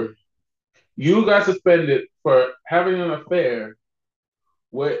however, you got suspended for having an affair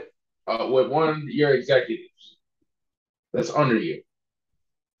with one of your executives that's under you.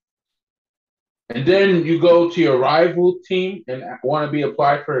 And then you go to your rival team and want to be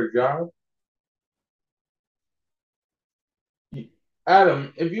applied for a job.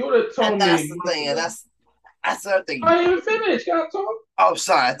 Adam, if you would have told me, that's the thing, and that's the other thing. I didn't even finish. Can I talk? Oh,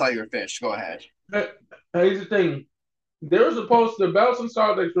 sorry, I thought you were finished. Go ahead. Here's the thing. The Bells and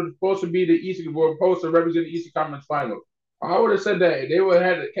Celtics were supposed to be were supposed to represent the Eastern Conference Finals. I would have said that they would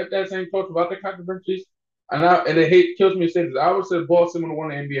have kept that same coach without the controversies. And it kills me to say this. I would have said Boston would have won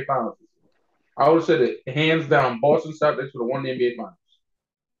the NBA Finals. I would have said it hands down. Boston Celtics would have won the NBA Finals.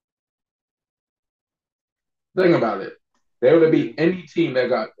 Think about it. They would have beat any team that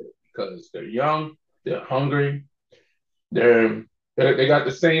got there because they're young, they're hungry, they got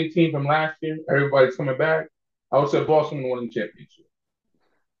the same team from last year. Everybody's coming back. I would say Boston won the championship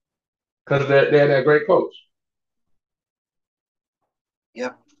because they had that great coach.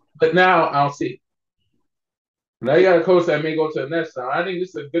 Yep. But now I don't see. Now you got a coach that may go to the Nets. Now I think this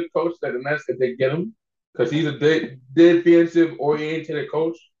is a good coach that the Nets, if they get him, because he's a defensive oriented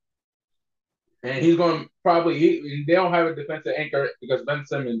coach, and he's going to probably they don't have a defensive anchor because Ben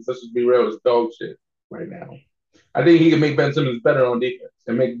Simmons, let's just be real, is dog shit right now. I think he can make Ben Simmons better on defense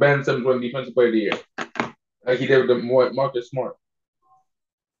and make Ben Simmons win Defensive Player of the Year, like he did with Marcus Smart.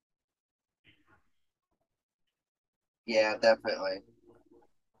 Yeah, definitely.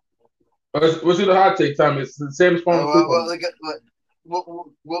 Let's do the hot take time. It's the same as we're gonna get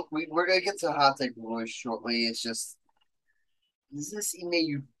to the hot take really shortly. It's just does this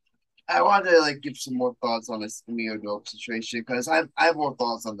email I wanted to give some more thoughts on this Ime Udoka situation because I have more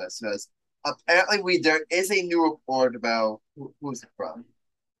thoughts on this because apparently there is a new report about who's it from.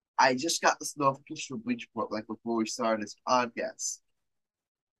 I just got this notification from Bleach Report before we started this podcast.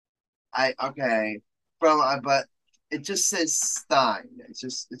 But it just says Stein. It's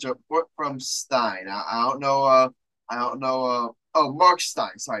a report from Stein. I don't know. I don't know. Oh, Mark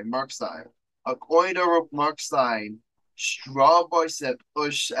Stein. Sorry, Mark Stein. According to Mark Stein, Straw Boys have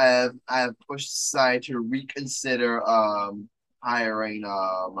pushed Stein to reconsider hiring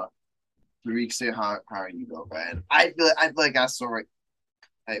hiring you go, man. I feel like that's the right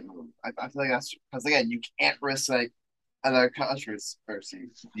I feel like that's because again you can't risk like another controversy.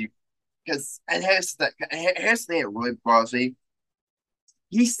 You because and here's the thing that really bothers me.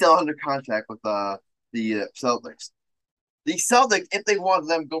 He's still under contract with the Celtics. The Celtics, if they wanted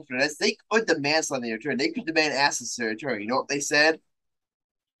them to go for this, they could demand something in return. They could demand assets in return. You know what they said?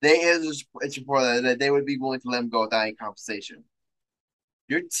 It's reported that they would be willing to let him go without any compensation.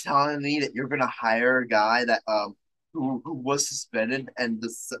 You're telling me that you're gonna hire a guy that who was suspended and the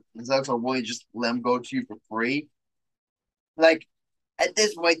Celtics are willing to just let him go to you for free? Like at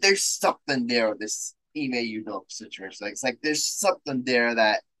this point, there's something there with this Ime Udoka situation. Like it's like there's something there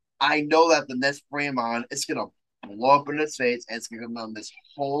that I know that the next frame on it's gonna blow up in its face and it's gonna come on this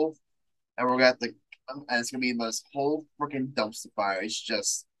whole and we're gonna have to and it's gonna be this whole freaking dumpster fire. It's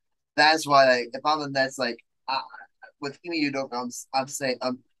just that's why like, if I'm the Nets like with Ime Udoka,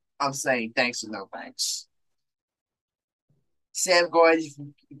 I'm saying thanks and no thanks. Sam, go ahead if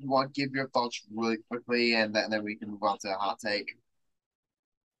you want to give your thoughts really quickly and then we can move on to a hot take.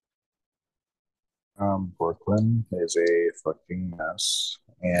 Brooklyn is a fucking mess,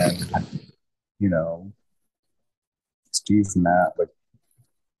 and you know, Steve Matt. Like,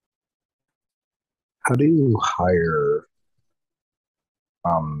 how do you hire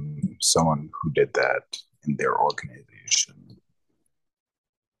someone who did that in their organization?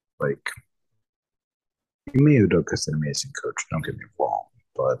 Like, Ime Udoka is an amazing coach. Don't get me wrong,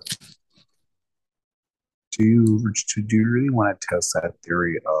 but do you really want to test that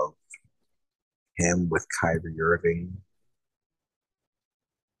theory of him with Kyrie Irving?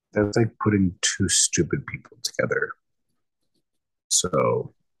 That's like putting two stupid people together.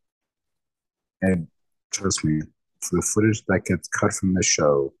 So, and trust me, for the footage that gets cut from the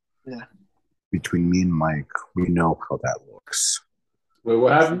show Yeah. between me and Mike, we know how that looks. Wait,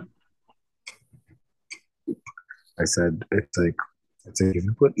 what happened? I said it's like if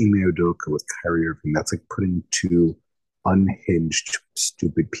you put Ime Udoka with Kyrie Irving, that's like putting two unhinged,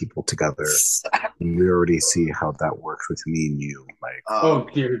 stupid people together. And we already see how that works with me and you, Mike. Oh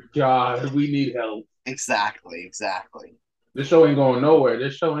dear God, we need help. Exactly. This show ain't going nowhere.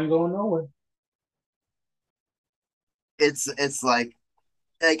 This show ain't going nowhere. It's like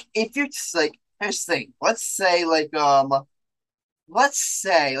if you're just like here's the thing. Let's say in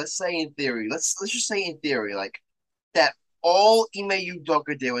theory, let's just say in theory, like that all Ime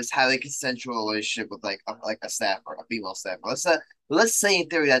Udoka did was have a consensual relationship with like a staffer, a female staffer. Let's say in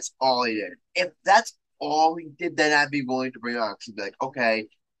theory that's all he did. If that's all he did, then I'd be willing to bring it on. Cause be like, okay,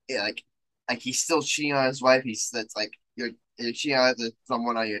 yeah, like he's still cheating on his wife. He's that's like you're cheating on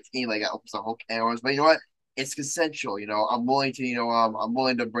someone on your team. Like that opens a whole can of worms. But you know what? It's consensual. You know, I'm willing to. You know, I'm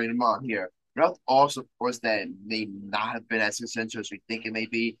willing to bring him on here. But also, of course, that may not have been as consensual as we think it may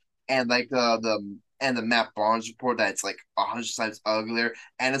be, and like the Matt Barnes report that it's like 100 times uglier,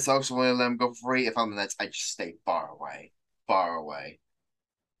 and it's also going to let him go free. If I'm the Nets, I just stay far away, far away.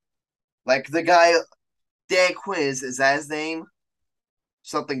 Like the guy Dan Quinn is that his name?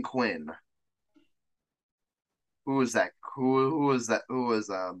 Something Quinn. Who was that? Who was that? Who was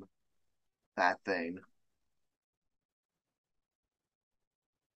that thing?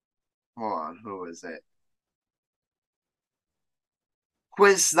 Hold on, who is it?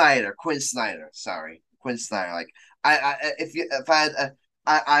 Quinn Snyder. Quinn Snyder. Sorry, Quinn Snyder. Like if I had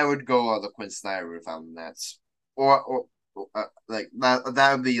I would go the Quinn Snyder route if I'm the Nets, or like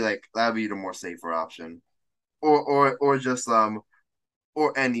that would be that would be the more safer option, or just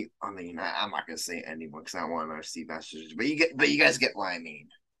or any. I mean, I'm not gonna say anyone because I don't want another Steve Nash, but you guys get what I mean.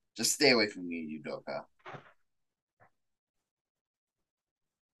 Just stay away from me, Udoka.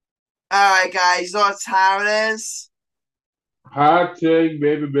 All right, guys, you know what time it is? Hot take,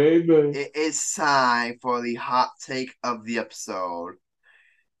 baby, baby. It is time for the hot take of the episode.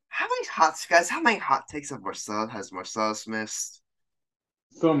 How many hot takes has Marcellus missed?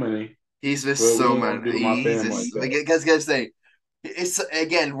 So many. He's missed But we so ain't gonna do many. my He's fam like just that. guys say it's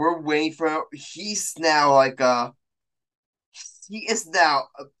again. We're waiting for. He's now like he is now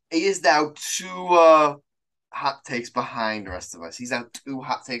two hot takes behind the rest of us. He's now two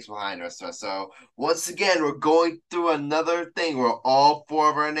hot takes behind the rest of us. So once again, we're going through another thing where all four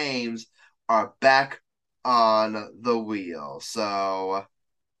of our names are back on the wheel. So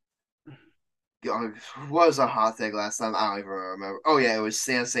what was a hot take last time? I don't even remember. Oh yeah, it was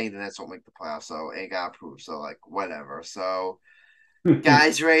Sam saying the Nets won't make the playoffs, so it got approved. So like whatever. So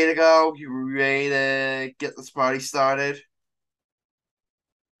guys, ready to go? You ready to get this party started?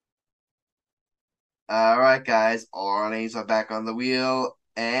 All right, guys. All our names are back on the wheel,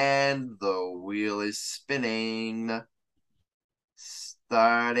 and the wheel is spinning.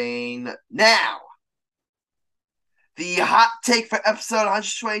 Starting now. The hot take for episode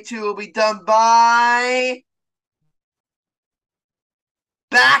 122 will be done by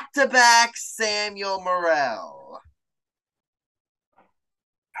back-to-back Samuel Morrell.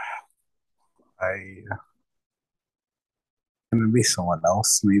 Gonna be someone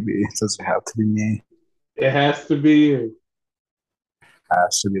else, maybe. It doesn't have to be me. It has to be you. It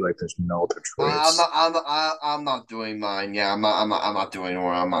has to be like there's no other I'm choice. not. I'm not doing mine. Yeah, I'm not. I'm not doing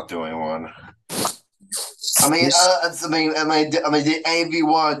one. I'm not doing one. I mean, did any of you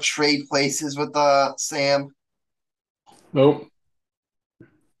want to trade places with Sam? Nope.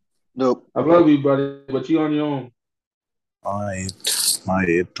 Nope. I love you, buddy, but you on your own. I see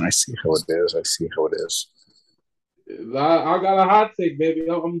how it is. I see how it is. I got a hot take, baby.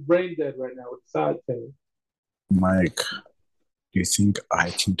 I'm brain dead right now with the side take. Mike, do you think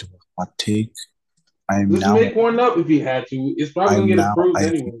I can do a hot take? Just make one up if you had to. It's probably gonna get approved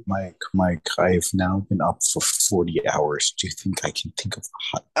anyway. Mike, I've now been up for 40 hours. Do you think I can think of a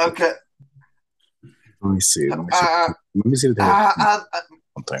hot take? Okay. Let me see. Let me see if they have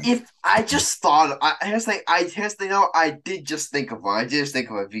something. If I just thought, here's the thing. I did just think of one. I did just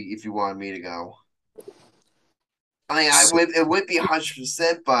think of it if you wanted me to go. I mean, it would be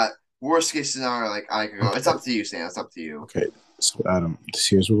 100%, but worst case scenario, like I could go. Okay. It's up to you, Sam. It's up to you. Okay, so Adam,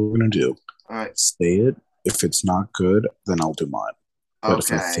 here's what we're gonna do. All right. Say it. If it's not good, then I'll do mine. But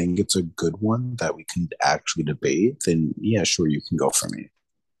okay. If I think it's a good one that we can actually debate, then yeah, sure, you can go for me.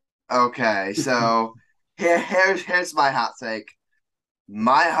 Okay, so here's my hot take.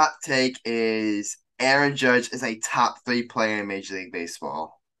 My hot take is Aaron Judge is a top 3 player in Major League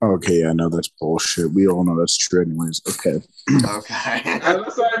Baseball. Okay, I know that's bullshit. We all know that's true anyways. Okay. Okay.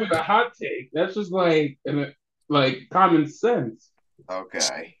 That's not even a hot take. That's just like common sense.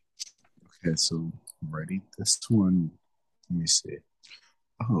 Okay. Okay, so ready? This one, let me see.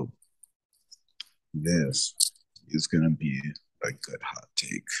 Oh, this is gonna be a good hot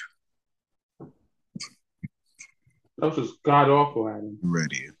take. That was just god awful, Adam.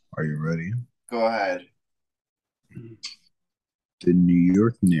 Ready? Are you ready? Go ahead. The New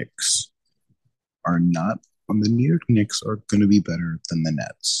York Knicks are going to be better than the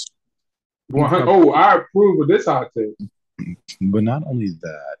Nets. I approve of this hot take. But not only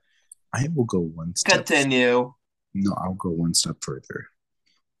that, I will go one step. Continue. No, I'll go one step further.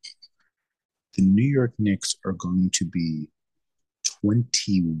 The New York Knicks are going to be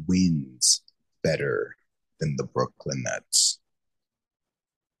 20 wins better than the Brooklyn Nets.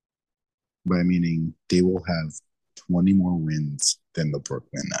 By meaning they will have 20 more wins than the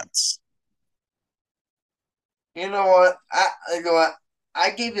Brooklyn Nets. You know what? I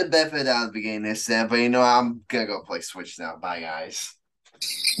gave you the benefit of the doubt at the beginning of this, Sam, but I'm gonna go play Switch now. Bye, guys.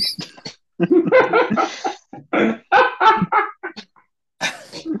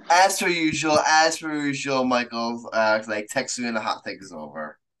 As per usual, Michael, like text you and the hot take is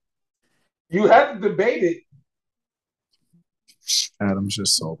over. You had to debate it. Adam's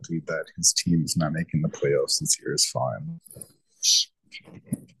just salty that his team is not making the playoffs this year is fine.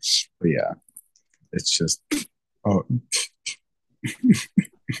 But yeah, it's just what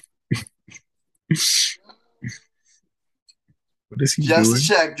is he doing?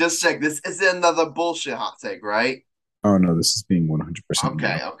 Just check. This is another bullshit hot take, right? Oh no, this is being 100%.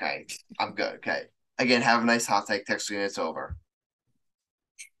 Okay. I'm good. Okay. Again, have a nice hot take. Text me and it's over.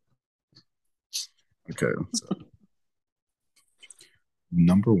 Okay. So,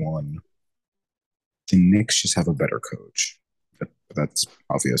 number one, the Knicks just have a better coach. That's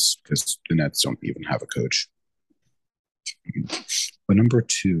obvious because the Nets don't even have a coach. But number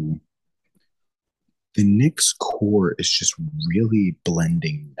two, the Knicks core is just really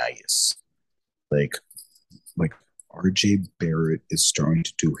blending nice. Like RJ Barrett is starting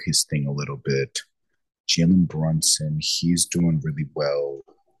to do his thing a little bit. Jalen Brunson, he's doing really well.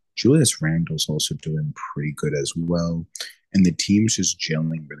 Julius Randle's also doing pretty good as well. And the team's just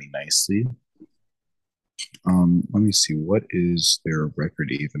gelling really nicely. Let me see. What is their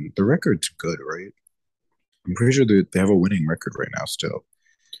record even? The record's good, right? I'm pretty sure they have a winning record right now still.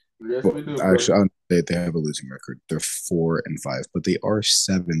 Yes, we do. Actually, they have a losing record. They're 4-5, but they are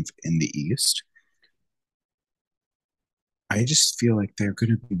 7th in the East. I just feel like they're going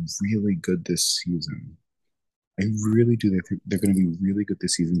to be really good this season. I really do. Think they're going to be really good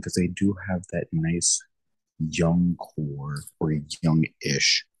this season because they do have that nice young core or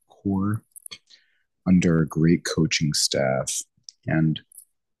young-ish core under a great coaching staff. And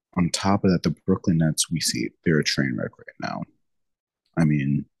on top of that, the Brooklyn Nets, we see they're a train wreck right now. I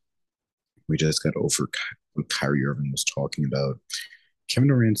mean, we just got over what Kyrie Irving was talking about. Kevin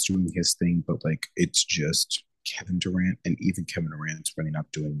Durant's doing his thing, but like it's just Kevin Durant, and even Kevin Durant's really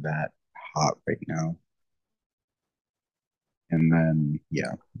not doing that hot right now. And then,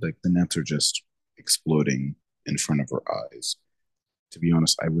 yeah, like the Nets are just exploding in front of our eyes. To be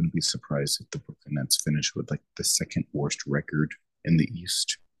honest, I wouldn't be surprised if the Brooklyn Nets finish with like the second worst record in the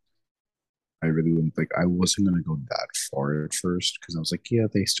East. I really wouldn't like. I wasn't gonna go that far at first because I was like, yeah,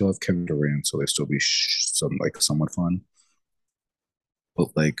 they still have Kevin Durant, so they still be some like somewhat fun.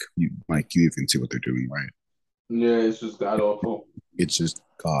 But like you even see what they're doing, right? Yeah, it's just god awful. It's just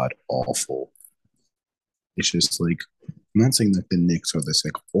god awful. It's just like I'm not saying that the Knicks are this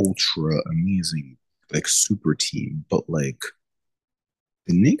like ultra amazing like super team, but like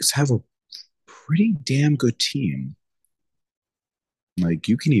the Knicks have a pretty damn good team. Like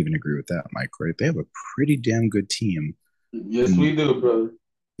you can even agree with that, Mike, right? They have a pretty damn good team. Yes, and, we do, brother.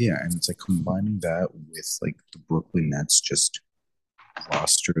 Yeah, and it's like combining that with like the Brooklyn Nets just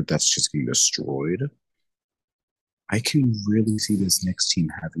roster that's just getting destroyed. I can really see this Knicks team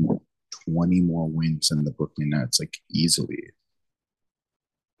having 20 more wins than the Brooklyn Nets, like easily.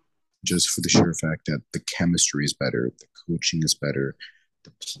 Just for the sheer fact that the chemistry is better, the coaching is better,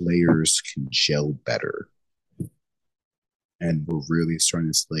 the players can gel better. And we're really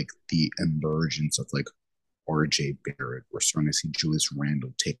starting to see like the emergence of like RJ Barrett. We're starting to see Julius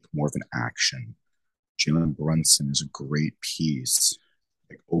Randle take more of an action. Jalen Brunson is a great piece.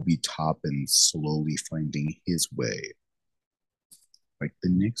 Like Obi Toppin slowly finding his way. Like the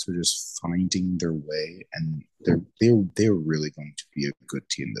Knicks are just finding their way, and they're really going to be a good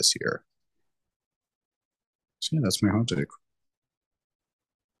team this year. So yeah, that's my hot take.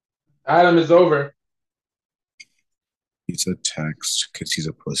 Adam is over. He's a text because he's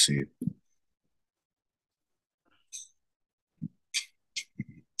a pussy.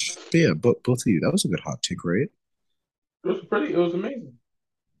 But yeah, but both of you, that was a good hot take, right? It was amazing.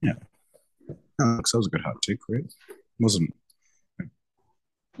 Yeah. Alex, that was a good hot take, right? Wasn't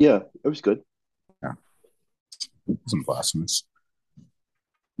Yeah, it was good. Yeah. It wasn't blasphemous.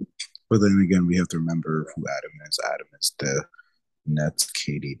 But then again, we have to remember who Adam is. Adam is the Nets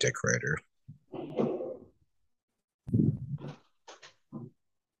KD dick writer.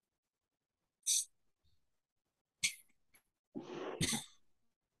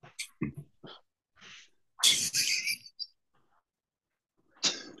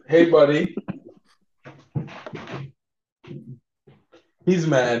 Hey, buddy. He's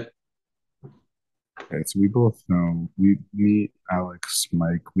mad. Okay, so we both know, me, Alex,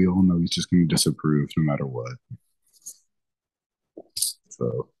 Mike, we all know he's just going to disapprove no matter what.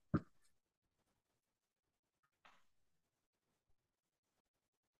 So,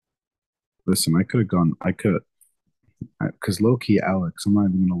 listen, because low key, Alex, I'm not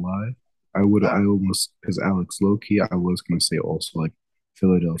even going to lie. Because Alex, low key, I was going to say also like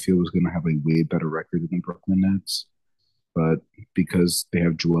Philadelphia was going to have a way better record than the Brooklyn Nets. But because they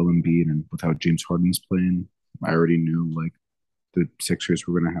have Joel Embiid and without James Harden's playing, I already knew like the Sixers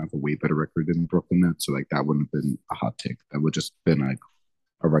were going to have a way better record than the Brooklyn Nets. So like that wouldn't have been a hot take. That would just been like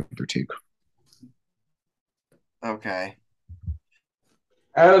a regular take. Okay.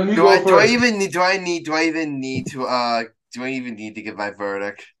 Adam, you Do go I first. do I even need to give my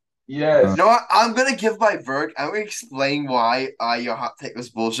verdict? Yes. You know what? I'm gonna give my verdict. I'm gonna explain why your hot take was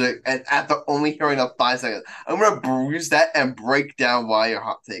bullshit. And after only hearing up 5 seconds, I'm gonna bruise that and break down why your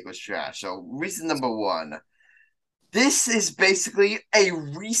hot take was trash. So reason number one. This is basically a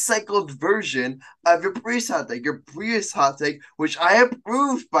recycled version of your previous hot take. Your previous hot take, which I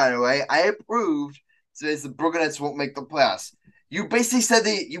approved, by the way, I approved, says the Brooklyn Nets won't make the playoffs. You basically said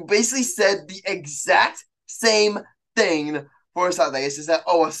the exact same thing for a hot take. It's just that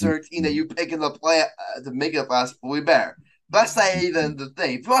a certain team that you pick in the play to make it playoffs will be better. But that's not even the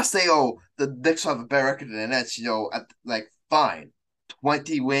thing. If you want to say, the Knicks have a better record than the Nets, fine,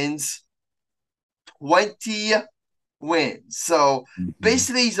 20 wins. So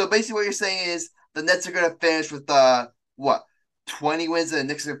basically, what you're saying is the Nets are gonna finish with 20 wins, and the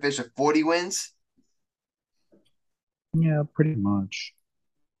Knicks are gonna finish with 40 wins. Yeah, pretty much.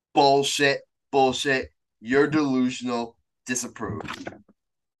 Bullshit. You're delusional. Disapproved.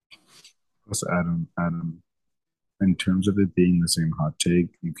 Plus, Adam. In terms of it being the same hot take,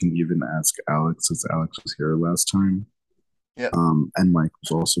 you can even ask Alex, as Alex was here last time. Yeah. And Mike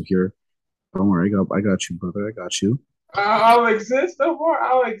was also here. Don't worry, I got you, brother. I got you. I'll exist no more.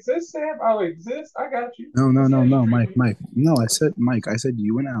 I'll exist, Sam. I'll exist. I got you. No, no, That's how no, you no, treat Mike, me. Mike. No, I said Mike. I said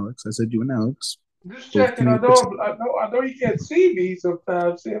you and Alex. I said you and Alex. I'm just Both checking. can be protected. I know you can't see me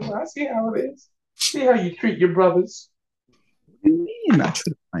sometimes, Sam. I see how it is. See how you treat your brothers. What do you mean? I treat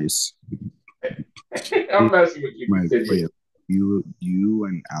it nice. I'm messing with you. Mike, but Continue. yeah, you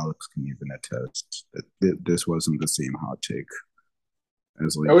and Alex can even attest that this wasn't the same hot take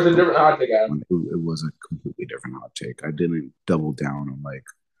as That like was a the different hot take, Adam. one. It was a completely different hot take. I didn't double down on like,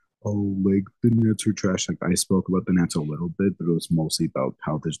 oh, like the Nets are trash. Like I spoke about the Nets a little bit, but it was mostly about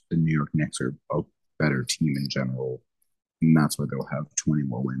how the New York Knicks are a better team in general, and that's why they'll have 20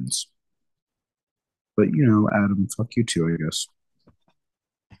 more wins. But Adam, fuck you too, I guess.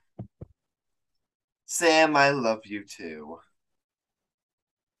 Sam, I love you too.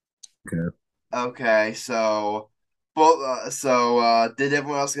 Okay. Okay, so did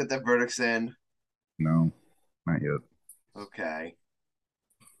everyone else get their verdicts in? No, not yet. Okay.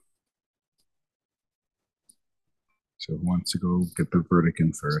 So who wants to go get the verdict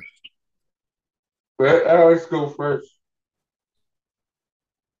in first? But Alex go first.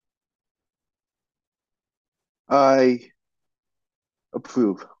 I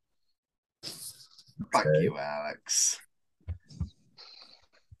approve. Fuck Okay. you, Alex.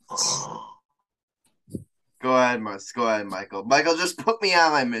 Go ahead, Go ahead, Michael. Michael, just put me out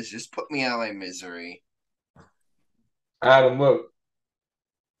of my misery. Just put me out of my misery. Adam, look.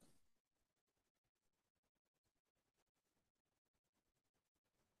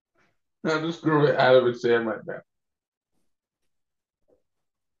 Now just screw it, Adam and Sam right now.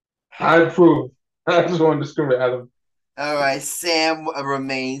 I approve. I just wanted to screw it, Adam. All right, Sam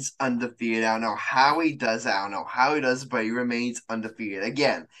remains undefeated. I don't know how he does it. I don't know how he does it, but he remains undefeated.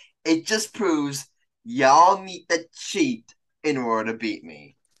 Again, it just proves y'all need to cheat in order to beat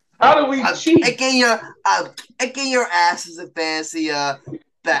me. How do we cheat? Again, your asses in fantasy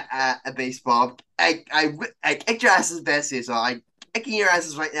baseball. I kick your asses in fantasy, so I kicking your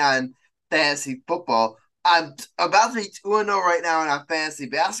asses right now in fantasy football. I'm about to be 2-0 right now in our fantasy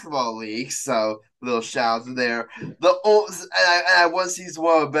basketball league, so little shout out to there. I won season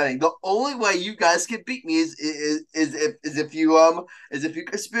 1 of betting. The only way you guys can beat me is if you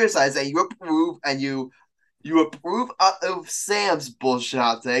conspiracize and you approve and you approve of Sam's bullshit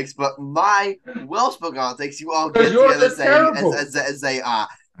hot takes, but my well-spoken hot takes, you all Because get yours together are terrible. as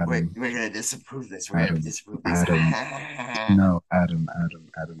we're Adam, gonna disapprove this. We're gonna disapprove this. Adam. No, Adam.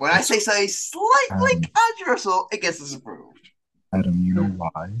 When I say something slightly Adam, controversial, it gets disapproved. Adam, you know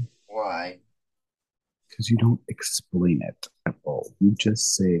why? Why? Because you don't explain it at all. You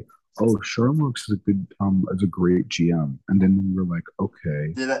just say, "Oh, Sherlock's is a great GM," and then you're like,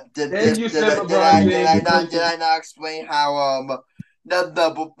 "Okay." And you said LeBron James Did I not explain how no,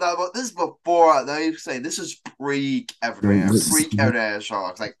 this is before. No, you say this is pre Kevin Durant, pre Kevin Durant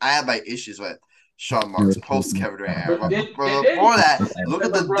Sharks. Like I have my issues with Sean Marks post Kevin Durant era. But But before that, you look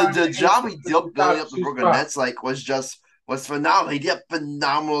said at LeBron the James job he was the building top up the two Brooklyn spot. Nets. Like was phenomenal. He did a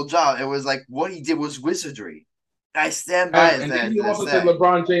phenomenal job. It was like what he did was wizardry. I stand by it And to then you this also said day.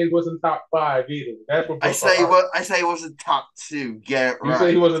 LeBron James wasn't top 5 either. That's what I say he wasn't top 2. Get it you said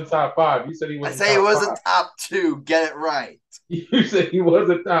he right. wasn't top 5. You said he I wasn't say he top wasn't 5. top 2. Get it right. You said he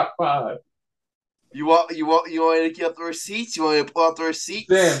wasn't top 5. You want me to keep up the receipts? You want me to pull out the receipts?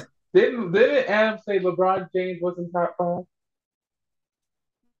 Sam, didn't Adam say LeBron James wasn't top 5?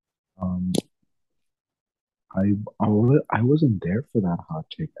 Um, I wasn't there for that hot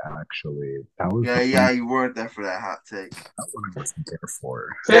take actually. That was the Yeah, fun. you weren't there for that hot take. That one I wasn't there for.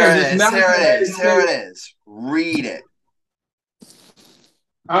 Sam, just now Here it is. Read it.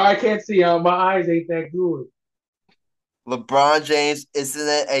 I can't see. My eyes ain't that good. LeBron James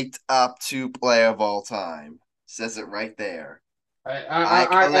isn't a top 2 player of all time. Says it right there. I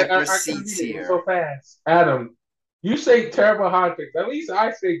collect receipts I here. so fast. Adam, you say terrible hot takes. At least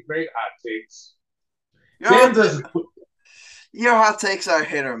I say great hot takes. Sam does. Your hot takes are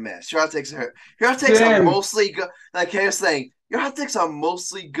hit or miss. Your hot takes are mostly good. Like here's the thing, your hot takes are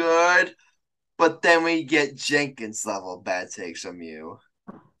mostly good, but then we get Jenkins level bad takes from you.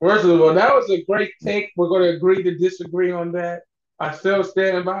 First of all, that was a great take. We're going to agree to disagree on that. I still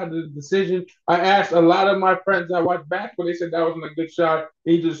stand by the decision. I asked a lot of my friends I watched back when they said that wasn't a good shot.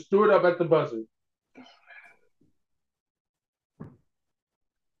 He just threw it up at the buzzer.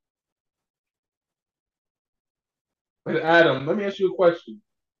 But Adam, let me ask you a question.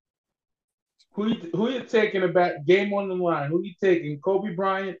 Who you taking about game on the line? Who you taking, Kobe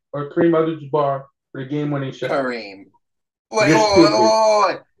Bryant or Kareem Abdul-Jabbar for the game-winning shot? Kareem. You're stupid.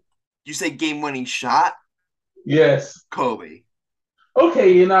 Wait. You say game winning shot? Yes. Kobe.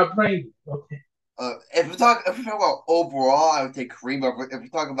 Okay, you're not praying. Okay. If we talk about overall, I would take Kareem. But if we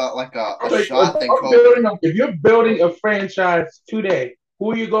talk about like a Okay, shot, then Kobe. if you're building a franchise today,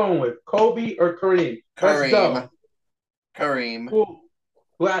 who are you going with? Kobe or Kareem? Let's Kareem. go. Kareem. Cool.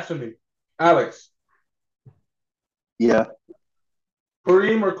 Blasphemy. Alex, Yeah,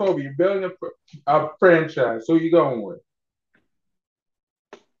 Kareem or Kobe? You're building a franchise. Who are you going with?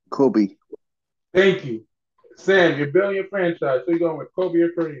 Kobe. Thank you. Sam, you're building a franchise. Who are you going with? Kobe or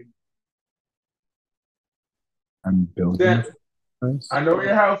Kareem? I'm building Sam, a franchise. I know where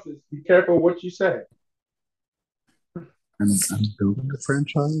your house is. Be careful what you say. I'm building a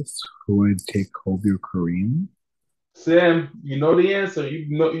franchise. Who would take Kobe or Kareem? Sam, you know the answer.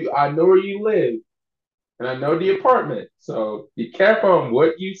 I know where you live, and I know the apartment. So be careful on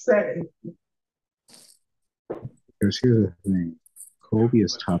what you say. Because here's the thing: Kobe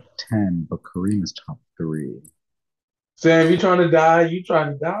is top 10, but Kareem is top 3. Sam, you trying to die? You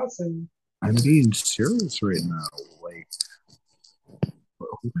trying to die, Sam? I'm being serious right now. Like, who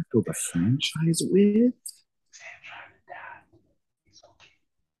would I build a franchise with? Sam trying to die. It's okay.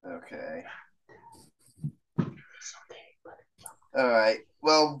 Okay. It's okay, All right.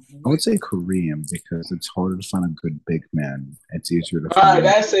 Well, I would say Kareem because it's harder to find a good big man. It's easier to all right, find.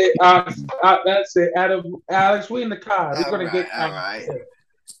 that's it. That's it. Alex, we in the car. We're gonna get. all right.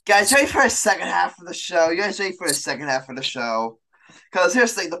 Guys, ready for a second half of the show? You guys ready for a second half of the show? Because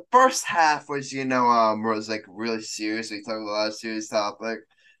here's the thing: the first half was, was like really serious. We talked about a lot of serious topics.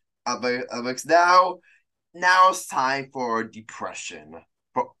 Now it's time for depression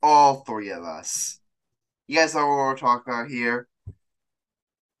for all three of us. You guys know what we're talking about here?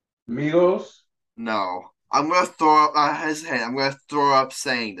 Migos. No. I'm gonna throw up. Hesitate. I'm gonna throw up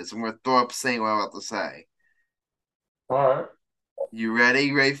saying this. I'm gonna throw up saying what I'm about to say. All right. You ready?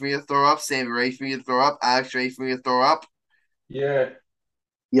 You ready for me to throw up? Sam, ready for me to throw up? Alex, ready for me to throw up? Yeah.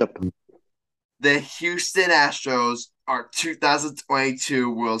 Yep. The Houston Astros are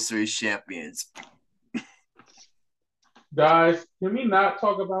 2022 World Series champions. Guys, can we not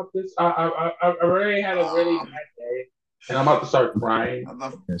talk about this? I already had a really bad day, and I'm about to start crying.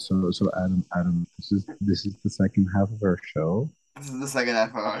 Okay, so Adam, this is the second half of our show. This is the second half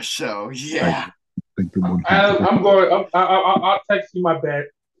of our show. Yeah. Like the one. Adam, I'm going. I'll text you my bet.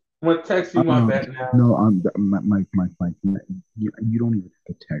 I'm gonna text you my bet now. No, Mike, you don't even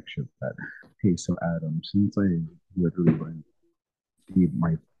have to text your bet. Hey, so Adam, since I literally went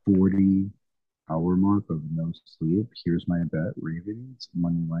my 40-hour mark of no sleep, here's my bet: Ravens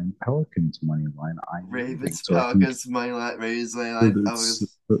money line, Pelicans money line. Ravens, so Pelicans, money line, Ravens, money line,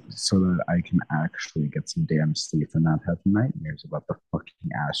 Pelicans. so that I can actually get some damn sleep and not have nightmares about the fucking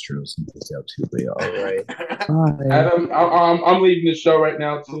Astros and the Altuve. All right, bye. Adam, I'm leaving the show right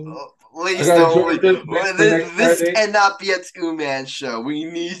now too. Please I got don't. Georgia This cannot be a two-man show. We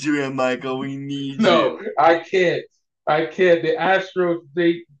need you in, Michael. We need No, you. I can't. I can't. The Astros,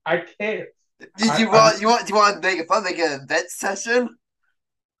 I can't. Did you want? Do you want to make it fun? Make it an event session?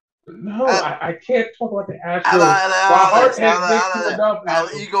 No, I can't talk about the Astros. My heart has been enough. I'll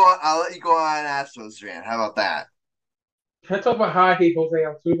let you go on. I'll let you go on Astros, man. How about that? Can I talk about how I hate Jose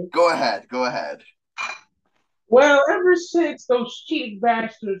Altuve? Go ahead. Go ahead. Well, ever since those cheating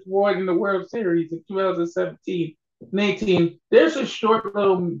bastards won the World Series in 2017 and 18, there's a short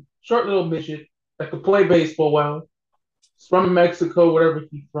little midget that could play baseball well. He's from Mexico, wherever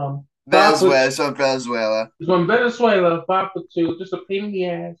he's from. Venezuela. It's from Venezuela. He's from Venezuela, 5'2", just a pain in the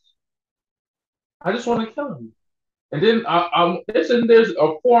ass. I just want to kill him. And then there's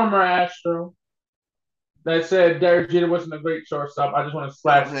a former Astro that said Derek Jeter wasn't a great shortstop. I just want to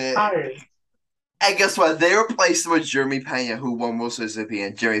slash his tires. And guess what? They replaced him with Jeremy Pena, who won World Series MVP,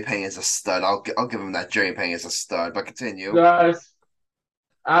 and Jeremy Pena is a stud. I'll give him that. Jeremy Pena is a stud. But continue, guys.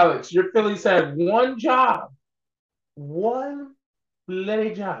 Alex, your Phillies had one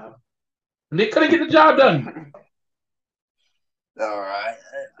bloody job. And they couldn't get the job done. All right.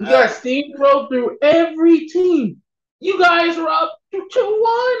 You guys steamrolled through every team. You guys are up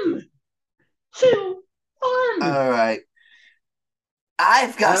 2-1. 2-1. All right.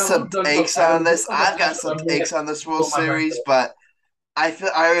 I've got some takes on this. I've got some takes on this World Series, but I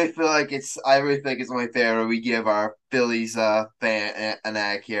really think it's only fair we give our Phillies fan an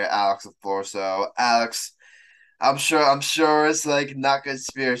egg here, Alex, the floor. So, Alex, I'm sure it's like not good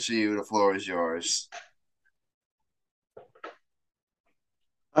spirits for you. The floor is yours.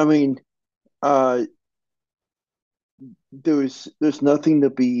 I mean, there's nothing to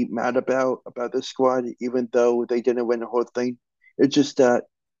be mad about this squad, even though they didn't win the whole thing. It's just that,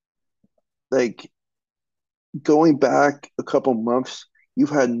 like, going back a couple months, you've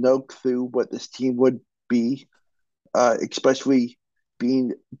had no clue what this team would be, especially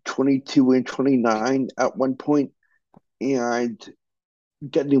being 22-29 at one point and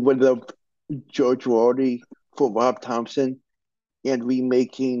getting rid of George Roddy for Rob Thompson and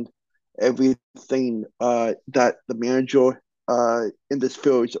remaking everything that the manager in this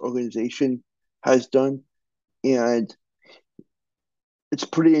Phillies organization has done. And it's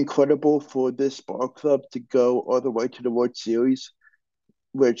pretty incredible for this ball club to go all the way to the World Series,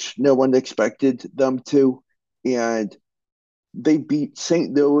 which no one expected them to. And they beat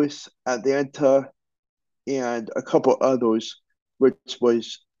St. Louis, Atlanta, and a couple others, which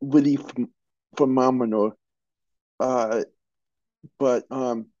was really phenomenal. Uh, but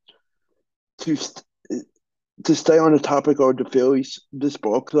to to stay on the topic of the Phillies, this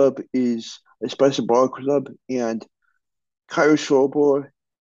ball club is a special ball club, and Kyle Schwarber,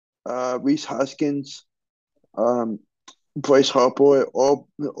 Reese Hoskins, um, Bryce Harper all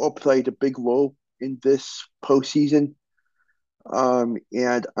played a big role in this postseason.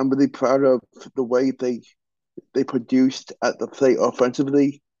 And I'm really proud of the way they produced at the plate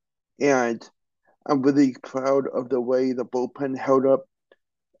offensively, and I'm really proud of the way the bullpen held up,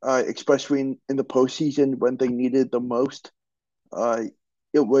 especially in the postseason when they needed the most. Uh,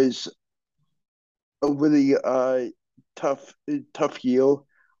 it was a really tough year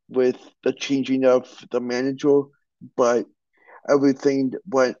with the changing of the manager, but everything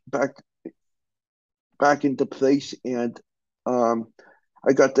went back into place, and um,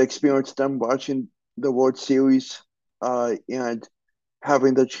 I got to experience them watching the World Series and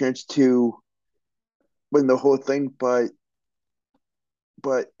having the chance to win the whole thing, but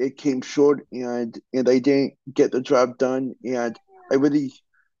it came short, and I didn't get the job done, and I really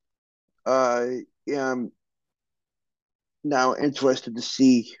am now interested to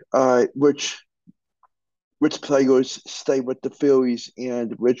see which players stay with the Phillies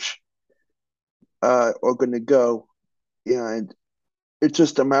and which are going to go, and it's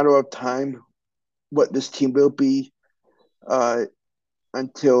just a matter of time what this team will be uh,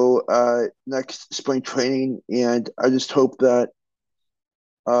 until next spring training, and I just hope that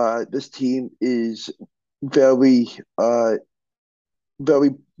this team is very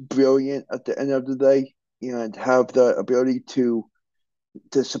very brilliant at the end of the day and have the ability to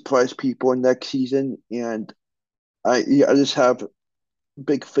surprise people next season. And I just have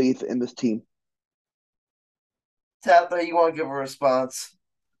big faith in this team. Tabitha, you want to give a response?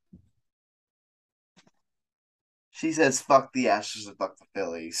 She says, "Fuck the Astros and fuck the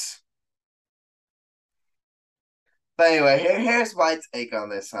Phillies." But anyway, here's my take on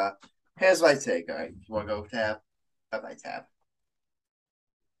this. Here's my take. All right, you want to go, Tab? Bye, Tab.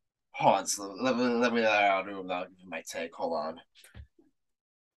 Hold on, so let me out of the room. I'll give you my take. Hold on.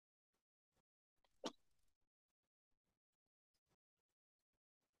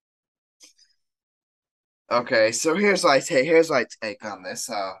 Okay, so here's my take on this.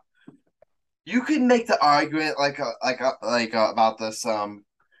 You can make the argument about this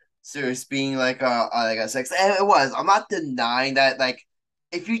series being like a six, and it was. I'm not denying that. Like,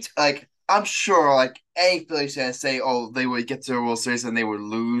 if you I'm sure like any Phillies fan say, oh, they would get to the World Series and they would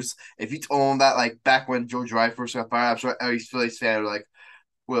lose. If you told them that like back when George Wright first got fired, I'm sure every Phillies fan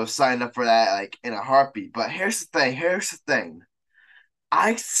would have signed up for that like in a heartbeat. But here's the thing. Here's the thing.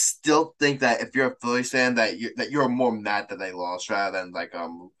 I still think that if you're a Phillies fan, that you're more mad that they lost rather than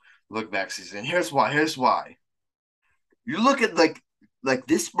look back season. Here's why. Here's why. You look at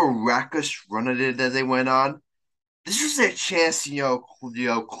this miraculous run that they went on. This was their chance,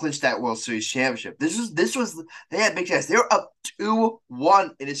 clinch that World Series championship. This was they had a big chance. They were up 2-1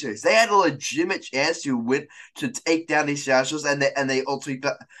 in the series. They had a legitimate chance to win to take down these Astros, and they ultimately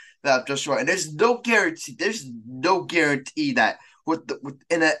got up just short. And there's no guarantee. There's no guarantee that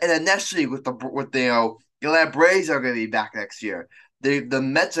in a National League with the the Braves are going to be back next year. The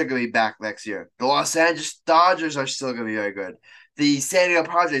Mets are going to be back next year. The Los Angeles Dodgers are still going to be very good. The San Diego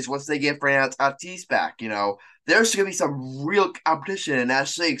Padres, once they get Fernando Tatis back, there's going to be some real competition in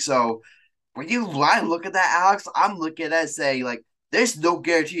that league. So when I look at that, Alex, I'm looking at that and saying, like, there's no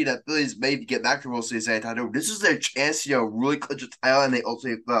guarantee that Phillies maybe get back to World Series anytime. This is their chance, really clinch a title, and they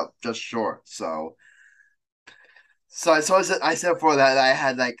ultimately fell just short. So I said before that I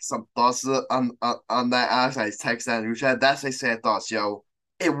had like some thoughts on that. Alex, I texted that in the chat. That's my sad thoughts, yo.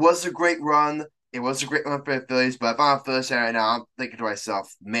 It was a great run. It was a great run for the Phillies, but if I'm a Phillies fan right now, I'm thinking to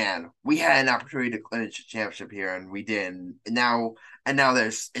myself, man, we had an opportunity to clinch a championship here, and we didn't. And now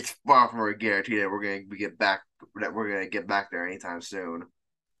it's far from a guarantee that we're gonna get back there anytime soon.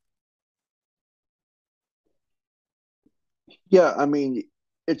 Yeah,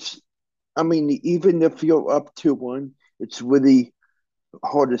 even if you're up 2-1, it's really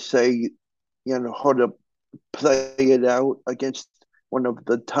hard to say, hard to play it out against one of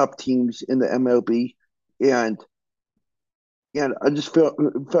the top teams in the MLB, and I just felt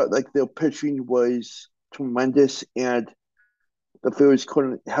like their pitching was tremendous, and the Phillies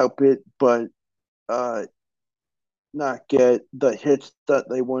couldn't help it but uh, not get the hits that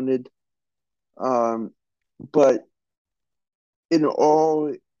they wanted. Um, but in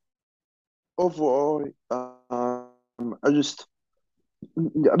all overall, I'm just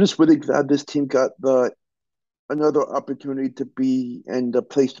really glad this team got the another opportunity to be in the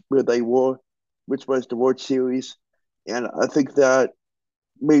place where they were, which was the World Series, and I think that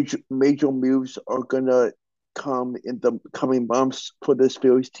major moves are gonna come in the coming months for this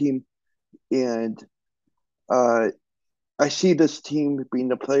Phillies team, and uh, I see this team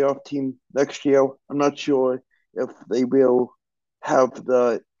being a playoff team next year. I'm not sure if they will have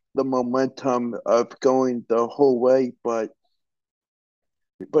the momentum of going the whole way, but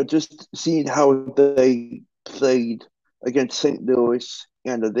just seeing how they played against St. Louis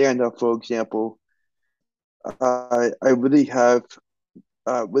and Atlanta, for example, I really have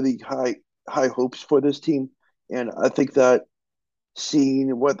really high hopes for this team, and I think that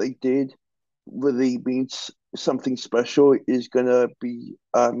seeing what they did really means something special is gonna be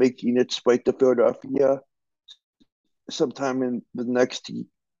making its way to Philadelphia sometime in the next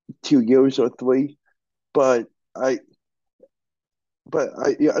 2 years or three. But I,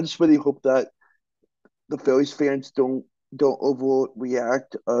 yeah, I just really hope that the Phillies fans don't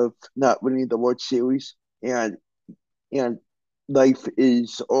overreact of not winning the World Series, and life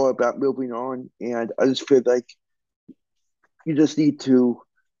is all about moving on. And I just feel like you just need to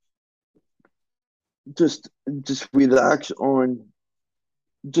just just relax on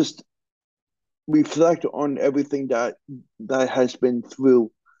just reflect on everything that has been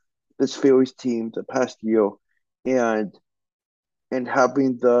through this Phillies team the past year, and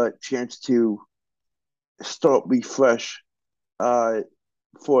having the chance to start refresh uh,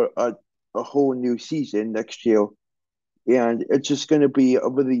 for a whole new season next year. And it's just going to be a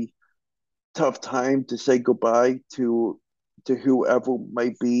really tough time to say goodbye to whoever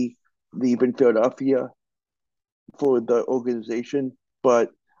might be leaving Philadelphia for the organization. But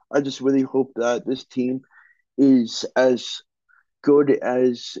I just really hope that this team is as good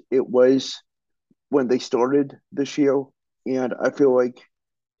as it was when they started this year. And I feel like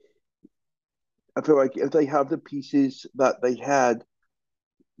if they have the pieces that they had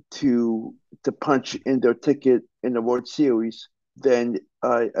to punch in their ticket in the World Series, then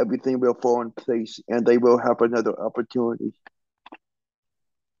everything will fall in place and they will have another opportunity.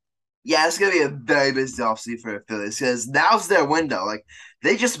 Yeah, it's gonna be a very busy offseason for the Phillies because now's their window. Like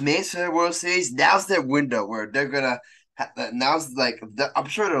they just made it to the World Series. Now's their window where they're gonna. Now's like I'm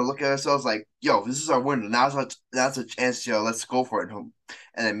sure they're looking at themselves like, "Yo, this is our window. Now's a chance. Yo, let's go for it, home."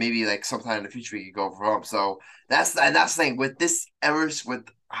 And then maybe like sometime in the future we can go for home. So that's the thing with this Evers with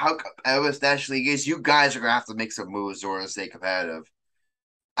how Evers National League is. You guys are gonna have to make some moves in order to stay competitive.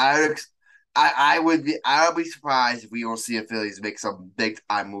 I would I would be surprised if we don't see the Phillies make some big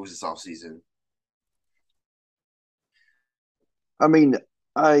time moves this offseason. I mean,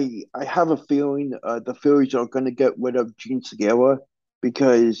 I have a feeling the Phillies are going to get rid of Gene Segura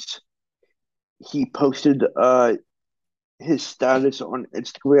because he posted his status on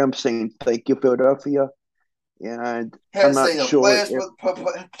Instagram saying "Thank you, Philadelphia," and I'm Here's the not thing, though. sure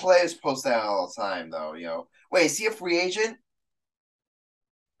if Players post that all the time, though. Wait, is he a free agent?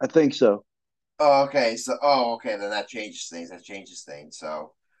 I think so. Oh, okay. Okay. Then that changes things. That changes things.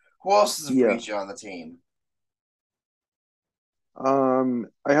 So, who else is a free Yeah. agent on the team?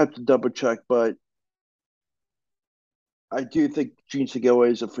 I have to double check, but I do think Gene Segura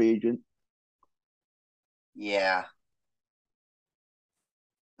is a free agent. Yeah.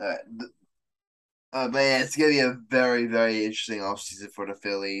 Uh, man, it's gonna be a very, very interesting offseason for the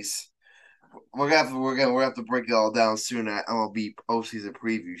Phillies. We're gonna have to break it all down soon at MLB postseason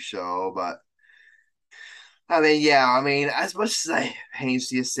preview show. But I mean, yeah, I mean, as much as I hate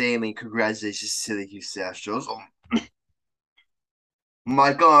to say, I mean, congratulations to the Houston Astros. Oh,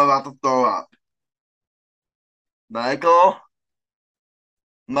 Michael, I'm about to throw up. Michael,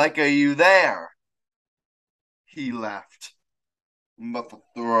 Mike, are you there? He left. I'm about to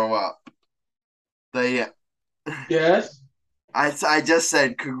throw up. But yeah, Yes. I just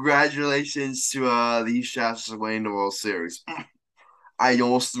said congratulations to the Houston Astros winning the World Series. I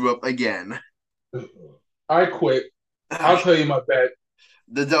almost threw up again. I quit. I'll tell you my bet.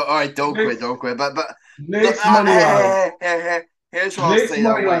 All right, don't quit, Knicks, don't quit. But Knicks money line. here's what I'll Knicks say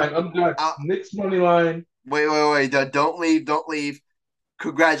though. money Wait, line. I'm done. uh, Knicks money line. wait. Don't leave, don't leave.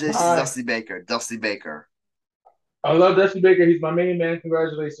 Congratulations, Bye. Dusty Baker. Dusty Baker. I love Dusty Baker. He's my main man.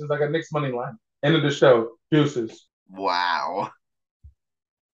 Congratulations. I got Knicks money line. End of the show. Deuces. Wow.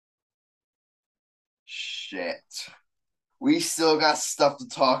 shit. We still got stuff to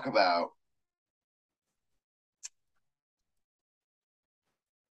talk about.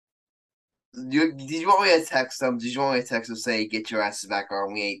 Did you want me to text them? Did you want me to text them say get your asses back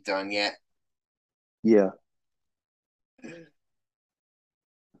on? We ain't done yet. Yeah.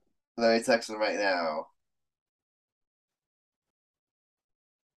 Let me text them right now.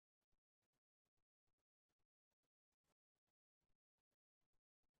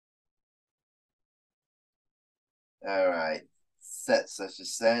 All right, set such a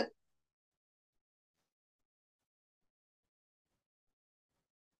sent.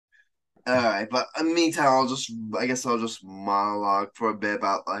 All right, but in the meantime, I guess I'll just monologue for a bit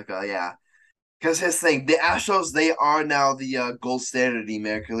about yeah, because his thing, the Astros, they are now the gold standard of the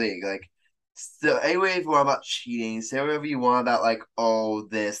American League. Like, still, anyway, if you want about cheating, say whatever you want about like, oh,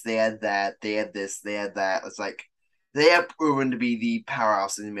 this, they had that, they had this, they had that. It's like they have proven to be the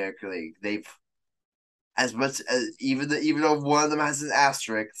powerhouse in the American League. They've as much as even though one of them has an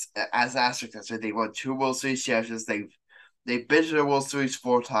asterisk, that's right. They won two World Series championships. They've been to the World Series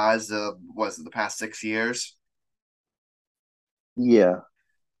four times. Was it the past 6 years? Yeah.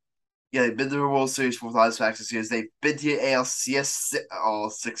 Yeah, they've been to the World Series four times past 6 years. They've been to the ALCS all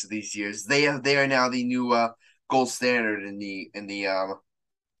 6 of these years. They are now the new gold standard in the.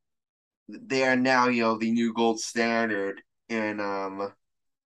 They are now the new gold standard in the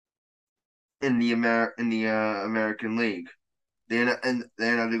American League. They're not the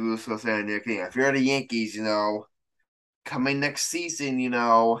Goose San Diego King. If you're the Yankees, coming next season,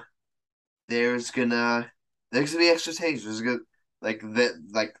 there's gonna there's gonna be expectations. There's gonna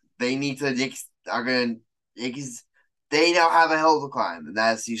they need to Yankees are gonna Yankees they now have a hell of a climb, and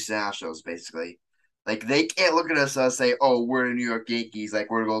that's Houston Astros basically. Like they can't look at us and say, "Oh, we're the New York Yankees, like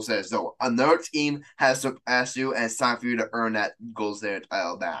we're the gold standards." No, another team has to ask you, and it's time for you to earn that gold standard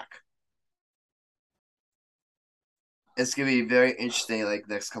title back. It's gonna be very interesting, like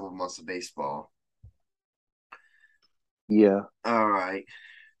next couple of months of baseball. Yeah. All right.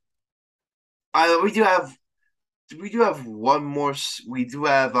 We do have one more. We do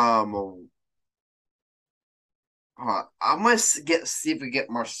have I'm gonna see if we get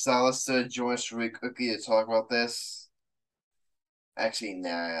Marcellus to join us really quickly to talk about this. Actually,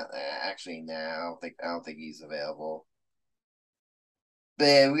 nah. I don't think he's available. But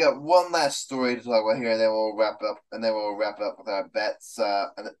yeah, we got one last story to talk about here, and then we'll wrap up. And then we'll wrap up with our bets.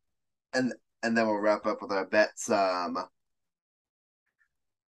 And and then we'll wrap up with our bets.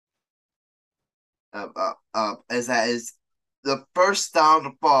 As that is the first down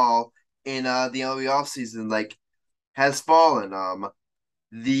to fall in the MLB offseason, like has fallen.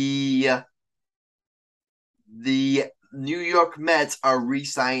 The the New York Mets are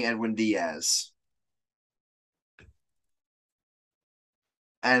re-signing Edwin Diaz,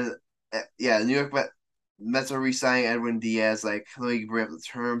 and yeah, the New York Mets are re-signing Edwin Diaz. Like, let me bring up the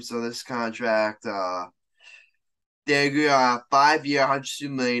terms of this contract. They agree on a 5-year, $102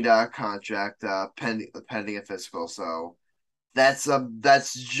 million contract, pending a physical. So that's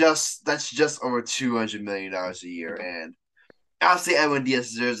just over $200 million a year, and I'll say Edwin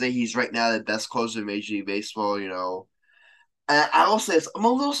Diaz deserves it. He's right now the best closer in Major League Baseball. And I will say this, I'm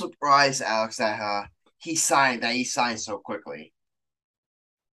a little surprised, Alex, that he signed so quickly.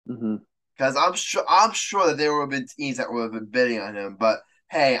 Mm-hmm. Because I'm sure that there would have been teams that would have been bidding on him. But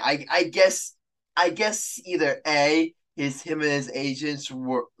hey, I guess either him and his agents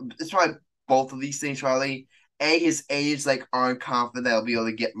were, it's probably both of these things probably. His agents like aren't confident that he'll be able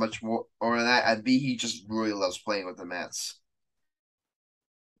to get much more than that. And B, he just really loves playing with the Mets.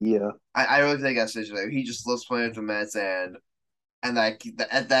 Yeah. I really think that's it. He just loves playing with the Mets, and like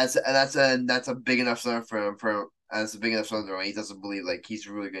that's a big enough sign for him. That's a big enough sign for him. He doesn't believe like he's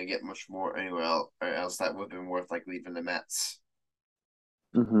really gonna get much more anywhere else, or else that would have been worth like leaving the Mets.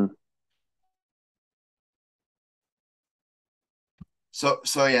 Mm-hmm.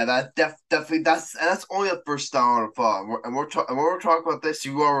 So yeah, definitely that's only the first dollar to fall. And we're talking about this.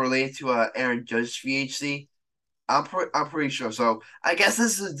 You are related to Aaron Judge VHC. I'm pretty sure. So I guess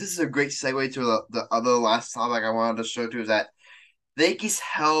this is a great segue to the other last topic I wanted to show to is that the Yankees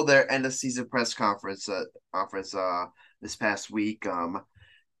held their end of season press conference this past week. And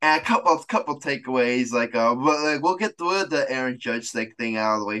a couple takeaways but like we'll get through the Aaron Judge thing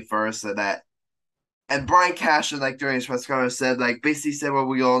out of the way first, and Brian Cashman like during his press conference said like basically said what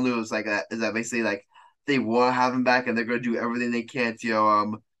we all knew is that basically like they want to have him back and they're gonna do everything they can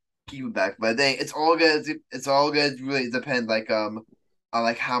to keep him back. But it's all good really depend on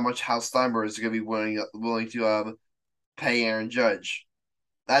like how much House Steinberg is gonna be willing to pay Aaron Judge.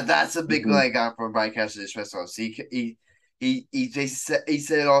 That's a big Mm-hmm. leg out from Brian Cashman's press conference. He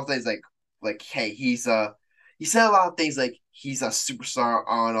said all things like hey, he said a lot of things like he's a superstar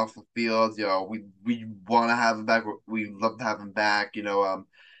on and off the field. We want to have him back. We love to have him back.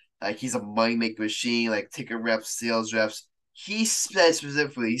 Like he's a money making machine, like ticket reps, sales reps. He said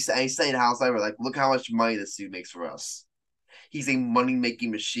specifically, he's saying house like, look how much money this dude makes for us. He's a money making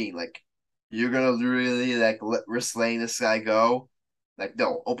machine. Like, you're gonna really risk letting this guy go. Like,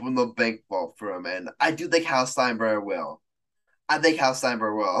 no, open the bank vault for him. And I do think Hal Steinbrenner will. I think Hal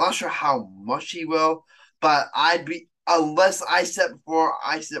Steinbrenner will. I'm not sure how much he will, but I'd be unless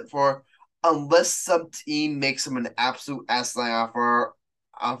some team makes him an absolute asinine offer,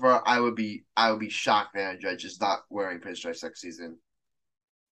 I would be shocked that Judge is not wearing pinstripes next season.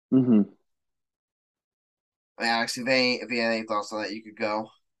 Mm-hmm. I mean, Alex, if you have any thoughts on that, you could go.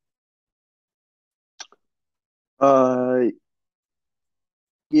 Uh,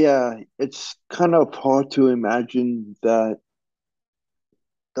 yeah, it's kind of hard to imagine that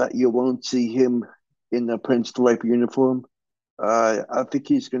you won't see him in the pinstripe uniform. I think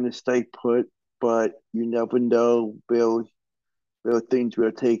he's going to stay put, but you never know where things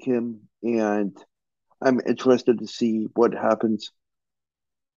will take him, and I'm interested to see what happens.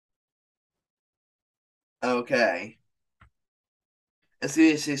 Okay. As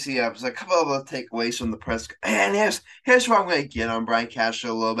soon as you see, there's a couple of other takeaways from the press. And here's where I'm going to get on Brian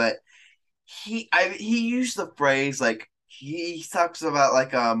Castro a little bit. He used the phrase like he talks about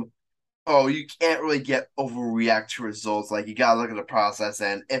oh, you can't really get overreact to results. Like you gotta look at the process,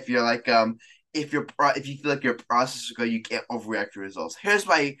 and if you're if you feel like your process is good, you can't overreact to results. Here's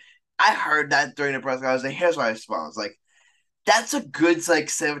why I heard that during the press conference. And here's my response. Like that's a good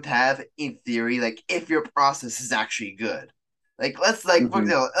statement to have in theory. Like if your process is actually good. Like for Mm-hmm.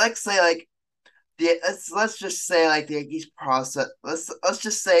 example, let's say let's just say the Yankees process. Let's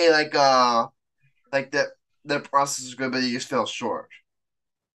just say like the process is good, but you just fell short.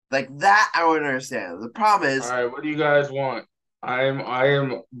 Like that, I would understand. The problem All is right, what do you guys want? I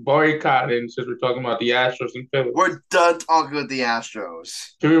am boycotting since we're talking about the Astros and Phillies. we're done talking with the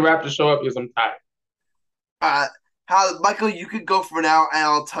Astros. Can we wrap the show up because I'm tired? Uh, how Michael, you could go for now, and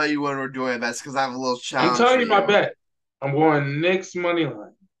I'll tell you when we're doing it best because I have a little I'm challenge telling for you my you. bet. I'm going Knicks money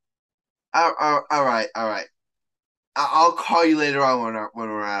line. All right. I'll call you later on when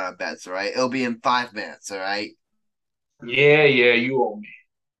we're out of bets. All right, it'll be in 5 minutes. All right. Yeah, yeah, you owe me.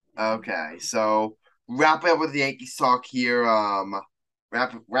 Okay. So wrapping up with the Yankees talk here.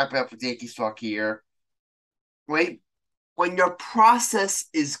 Wrapping up with the Yankees talk here. Wait, when your process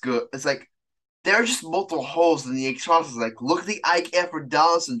is good, it's like there are just multiple holes in the Yankees process. Like, look at the Ike Effort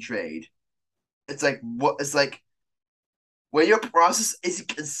Donaldson trade. It's like what? It's like when your process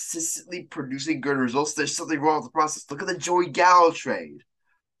isn't consistently producing good results, there's something wrong with the process. Look at the Joey Gallo trade.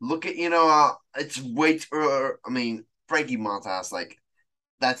 Look at it's way too. I mean, Frankie Montas, like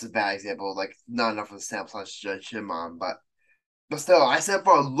that's a bad example. Like, not enough of the sample size to judge him on, but still, I said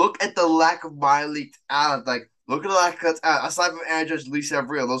for look at the lack of minor league talent. Like, look at the lack of talent. Aside from Aaron Judge, Luis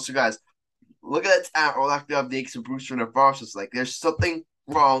Abreu, those two guys. Look at the talent or lack of the Yankees and Brewster and the process. Like, there's something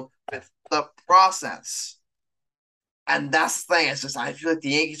wrong with the process. And that's the thing. It's just I feel like the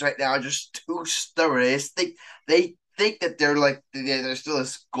Yankees right now are just too stubborn. They think that they're still a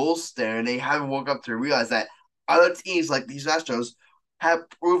gold standard. And they haven't woke up to realize that other teams like these Astros have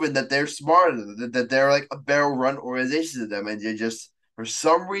proven that they're smarter, that they're like a better run organization than them, and they just for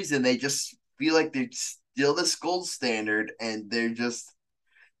some reason they just feel like they're still this gold standard, and they just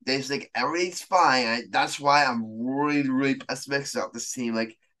think everything's fine. That's why I'm really really pessimistic about this team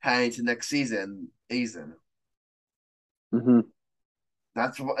like heading to next season. Mm-hmm.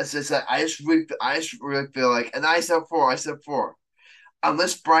 That's what it's just. I just really feel like, and I said four.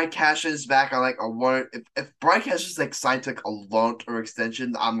 Unless Brian Cashman is back on like a one, if Brian Cashman is like signed to like a long term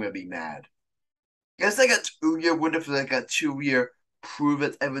extension, I'm gonna be mad. It's like a 2 year window for like a 2 year prove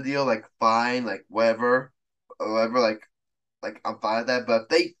it type of deal, like fine, like whatever, like I'm fine with that. But if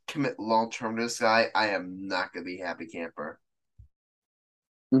they commit long term to this guy, I am not gonna be happy camper.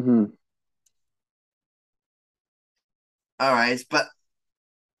 Mm-hmm. All right, but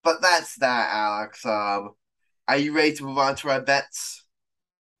that's that, Alex. Are you ready to move on to our bets?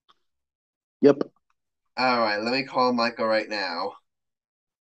 Yep. All right, let me call Michael right now.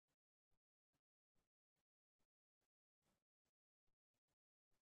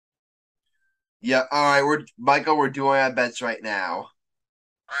 Yeah, all right, we're Michael. We're doing our bets right now.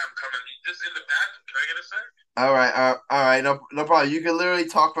 I'm coming. Just in the bathroom. Can I get a sec? All right, no problem. You can literally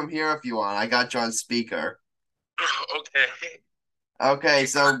talk from here if you want. I got you on speaker. Okay. Okay,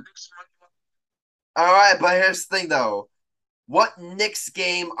 so all right, but here's the thing though. What Knicks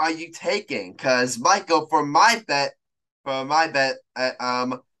game are you taking? Because Michael, for my bet,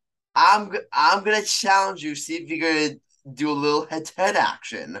 I'm gonna challenge you. See if you're gonna do a little head-to-head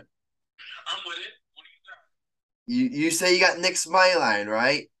action. I'm with it. What do you got? You say you got Knicks money line,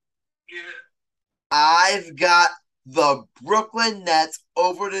 right? Yeah. I've got the Brooklyn Nets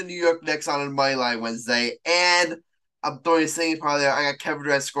over the New York Knicks on a money line Wednesday, and I'm throwing a singing part there. I got Kevin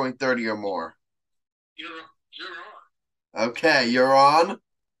Durant scoring 30 or more. You're on. Okay, you're on.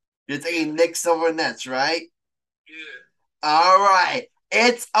 You're taking Knicks over Nets, right? Yeah. All right.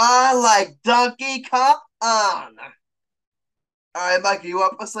 It's on like Donkey Kong on. All right, Mike, you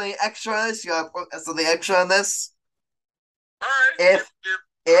up for something extra on this? You up for something extra on this? All right.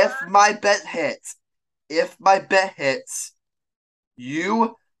 If my bet hits,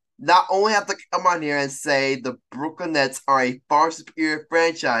 you not only have to come on here and say the Brooklyn Nets are a far superior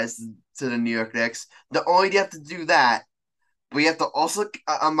franchise to the New York Knicks. Not only do you have to do that, but you have to also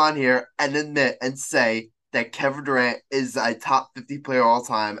come on here and admit and say that Kevin Durant is a top 50 player all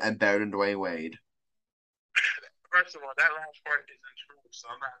time and better than Dwayne Wade. First of all, that last part isn't true, so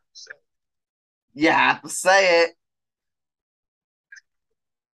I'm not saying. You have to say it.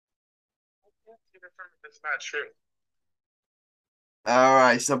 That's not true. All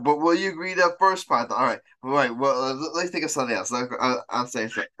right. So, but will you agree to the first part? All right. Right. Well, let's think of something else. I'll say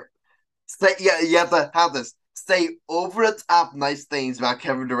something. Say, yeah, you have to have this. Say over the top nice things about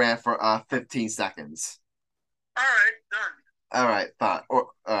Kevin Durant for 15 seconds. All right, done. All right, fine.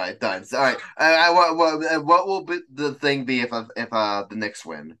 All right, done. So, all right. What will the thing be if the Knicks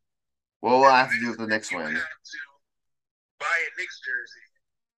win? What will I have to do if the Knicks win? You have to buy a Knicks jersey.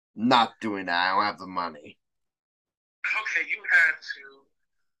 Not doing that. I don't have the money. Okay, you have to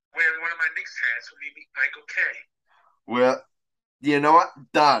wear one of my Knicks hats when we meet Michael K. Well, you know what?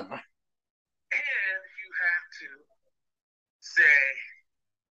 Done. And you have to say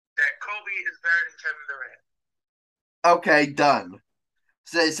that Kobe is better than Kevin Durant. Okay, done.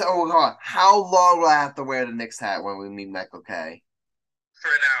 So hold on. How long will I have to wear the Knicks hat when we meet Michael K? For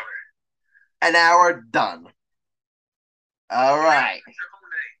an hour. An hour, done. All right.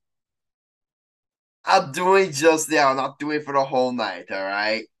 I'm doing just the hour. I'm not doing it for the whole night. All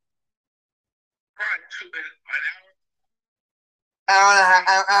right. An hour.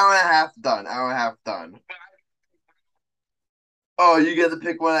 Hour and a half done. Hour and a half done. Oh, you get to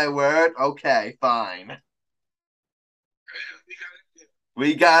pick when I wear it? Okay, fine.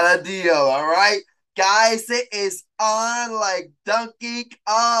 We got a deal, all right? Guys, it is on like Donkey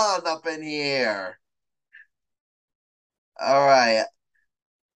Kong up in here. All right.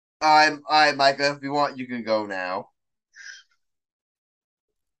 All right, Micah, if you want, you can go now.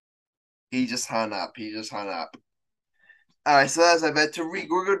 He just hung up. All right, so as I bet we're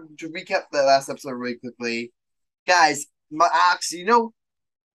going to recap the last episode really quickly. Guys,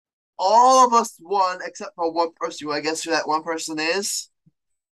 all of us won except for one person. You want to guess who that one person is?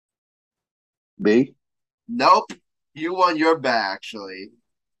 Me? Nope. You won your bet, actually.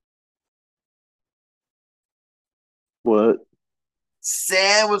 What?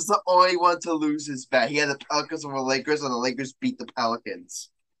 Sam was the only one to lose his bet. He had the Pelicans over the Lakers, and the Lakers beat the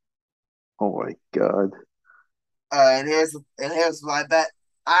Pelicans. Oh my god. And here's my bet.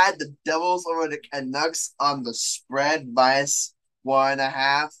 I had the Devils over the Canucks on the spread minus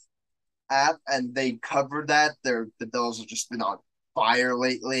 1.5, and they covered that. The Devils have just been on fire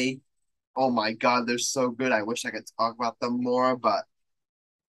lately. Oh my god, they're so good. I wish I could talk about them more, but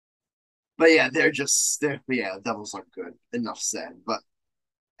yeah, the Devils are good. Enough said.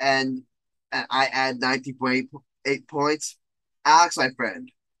 And I add 19.8 points. Alex, my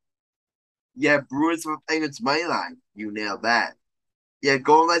friend. Yeah, Bruins with Penguins money line. You nailed that. Yeah,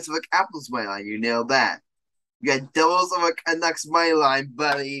 Golden Knights with Capitals money line. You nailed that. You got Devils of a Canucks money line,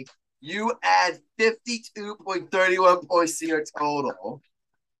 buddy. You add 52.31 points to your total.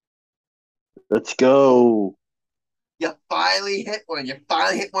 Let's go. You finally hit one. You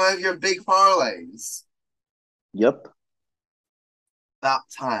finally hit one of your big parlays. Yep. About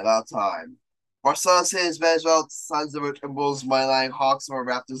time. Marcelo says as well. Suns over Timberwolves money line. Hawks over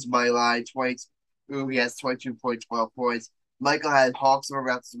Raptors money line. 20. Ooh, he has 22.12 points. Michael had Hawks over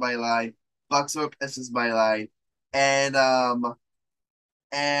Raptors money line. Bucks over Pistons money line. And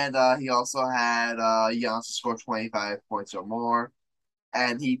he also had Giannis to score 25 points or more.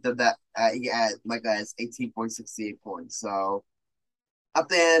 And he did that. He had Michael has 18.68 points. So up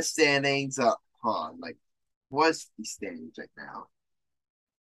there in the standings. Hold on, like what's the standings right now?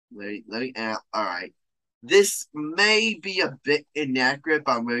 Let me all right. This may be a bit inaccurate,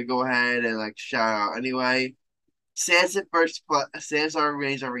 but I'm gonna go ahead and like shout out anyway. Sands in first place. Sands are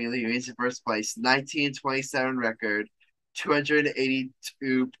range are really remains in first place. 19-27 record,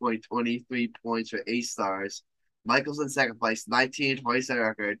 282.23 points for 8 stars. Michael's in second place, 19-27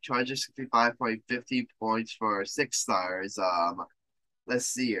 record, 265.50 points for 6 stars. Let's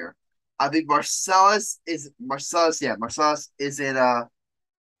see here. I think Marcellus is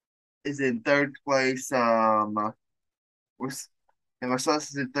in third place. And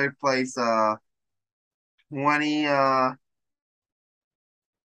Marcellus is in third place. 20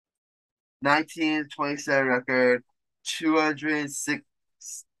 19-27 record, 260.62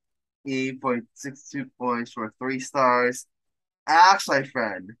 points for 3 stars. Ash, my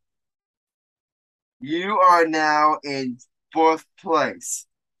friend, you are now in fourth place.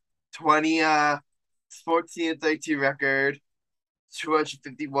 20 14 and 32 record,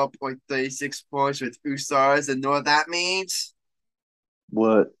 251.36 points with 2 stars. And know what that means?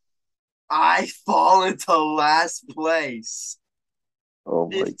 What? I fall into last place. Oh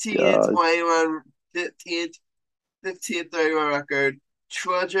my 15 and God. 21, 15 and 31 record,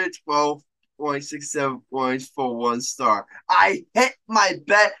 212.67 points for 1 star. I hit my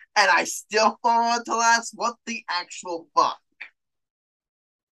bet and I still fall on to last. What the actual fuck?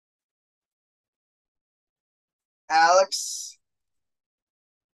 Alex,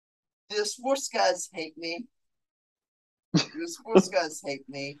 the sports guys hate me. The sports guys hate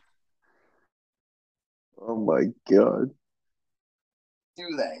me. Oh my God. Do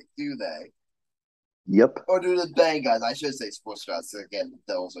they? Do they? Yep. Or do the bang guys? I should say sports guys. Again, the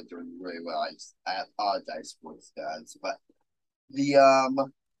Devils are doing really well. I apologize, sports guys, the um,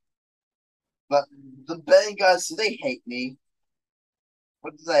 but the bang guys, they hate me.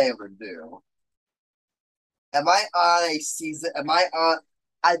 What did I ever do? Am I on a season? Am I on?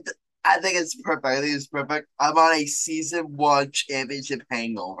 I I think it's perfect. I think it's perfect. I'm on a season one championship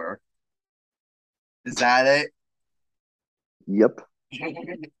hangover. Is that Yep.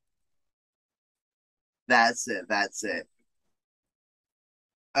 it? That's it. That's it.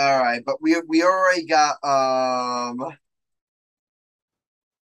 All right, but we already got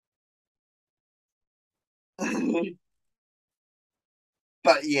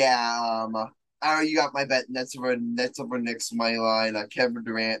but yeah you got my bet. That's over Nick's money line. Kevin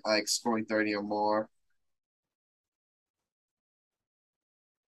Durant like scoring 30 or more.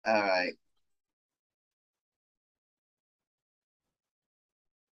 All right.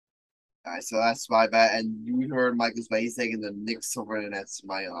 All right, so that's my bet, and you heard Michael's bet. He's taking the Knicks over the Nets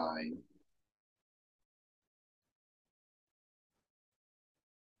money line.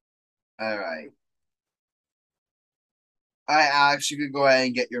 All right. All right, Alex, you could go ahead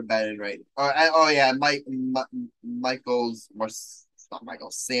and get your bet in right. Oh yeah, Michael's or not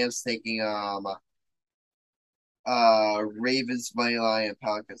Michael. Sam's taking Ravens money line and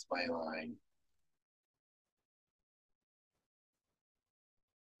Pelicans money line.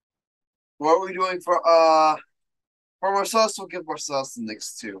 What are we doing for Marcellus? We'll give Marcellus the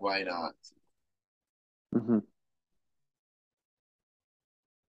Knicks too. Why not? Hmm.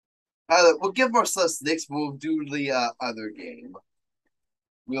 We'll give Marcellus the Knicks. But we'll do the other game.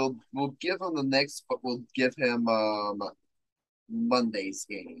 We'll give him the Knicks, but we'll give him Monday's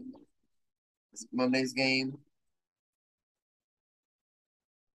game. Is it Monday's game?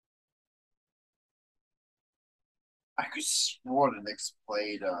 I could swore the Knicks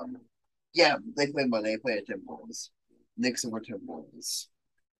played. Yeah, they played Monday. They played at Timberwolves. Knicks over Timberwolves.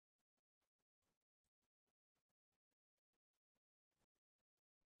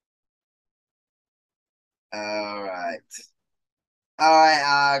 All right. All right,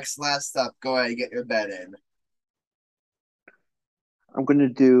 Alex. Last up. Go ahead and get your bet in. I'm gonna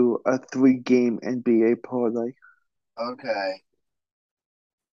do a 3-game NBA parlay. Okay.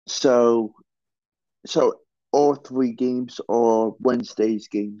 So so all 3 games are Wednesday's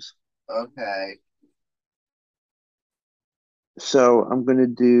games. Okay. So I'm gonna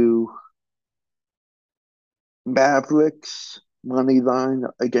do Mavericks money line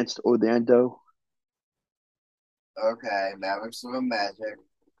against Orlando. Okay. Mavericks over Magic.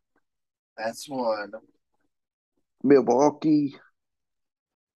 That's one. Milwaukee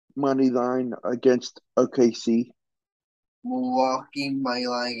money line against OKC. Milwaukee money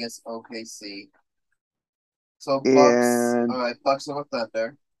line against OKC. So Bucks. All And right. Bucks over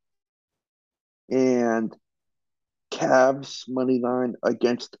Thunder. and Cavs money line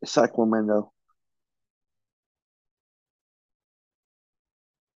against Sacramento.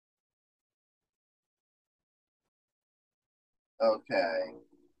 Okay.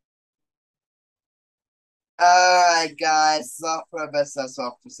 All right, guys. So for our best that's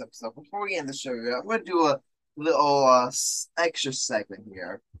all for this episode. Before we end the show, I'm gonna do a little extra segment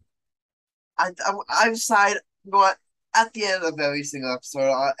here. I decided, you know what, at the end of every single episode,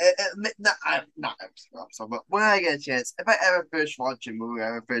 not every single episode, but when I get a chance, if I ever finish watching a movie, I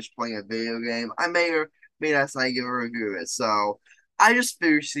ever finish playing a video game, I may made us not give a review of it. So I just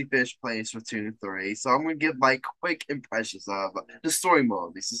finished playing Splatoon 3. So I'm gonna give my quick impressions of the story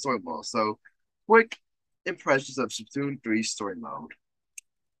mode. This is story mode. So quick impressions of Splatoon 3 story mode.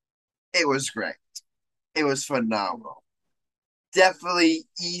 It was great. It was phenomenal. Definitely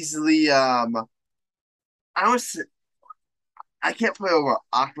easily I was I can't put it over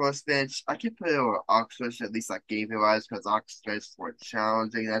Octopus Bench. I can't put it over Octopus at least like gameplay wise because Octopus Bench is more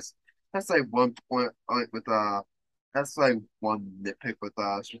challenging. That's like one point with that's like one nitpick with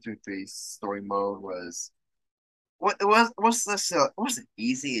Splatoon 3 story mode was what it wasn't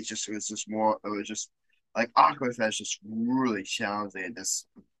easy. It was just more it was just like Octopus Bench just really challenging and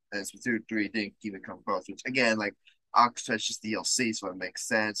Splatoon 3 didn't even come close, which again like Octopus Bench is DLC, so it makes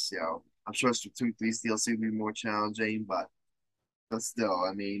sense, you know. I'm sure Splatoon 3's DLC would be more challenging, but still,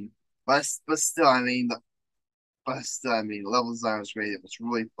 I mean, but still, I mean, the level design was great. It was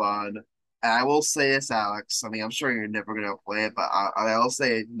really fun. And I will say this, Alex. I mean, I'm sure you're never gonna play it, but I will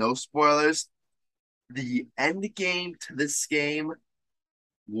say no spoilers. The end game to this game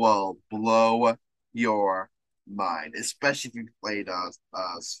will blow your mind, especially if you played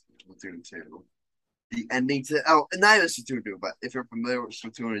Splatoon 2. The ending to not even Splatoon 2, but if you're familiar with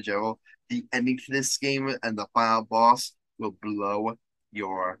Splatoon in general, the ending to this game and the final boss will blow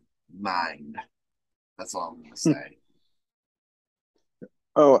your mind. That's all I'm gonna say.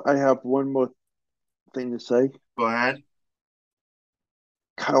 Oh, I have one more thing to say. Go ahead.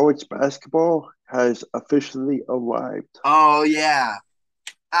 College basketball has officially arrived. Oh yeah,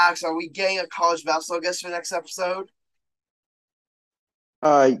 Alex, are we getting a college basketball guest for next episode?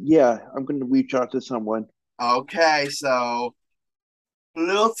 Yeah, I'm gonna reach out to someone. Okay, so a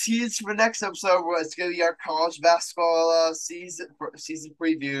little tease for next episode. Where it's gonna be our college basketball season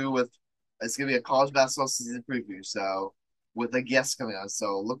preview with. It's gonna be a college basketball season preview. So with a guest coming on.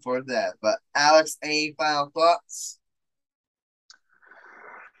 So look forward to that. But Alex, any final thoughts?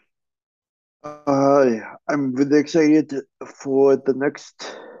 I'm really excited for the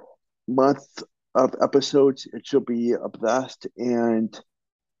next month of episodes. It should be a blast, and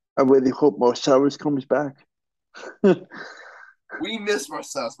I really hope Marcellus comes back. We miss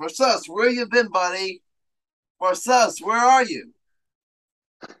Marcellus. Marcellus, where you been, buddy? Marcellus, where are you?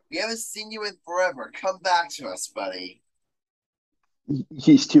 We haven't seen you in forever. Come back to us, buddy.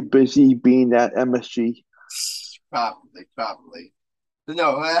 He's too busy being at MSG. Probably.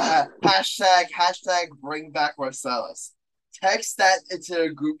 No, hashtag bring back Marcellus. Text that into the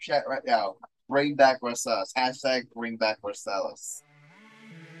group chat right now. Bring back Marcellus. Hashtag bring back Marcellus.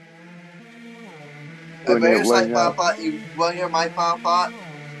 Doing it right now. You want to hear my final thought?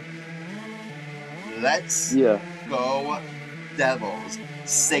 Let's go Devils.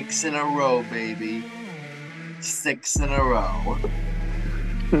 6 in a row, baby. 6 in a row.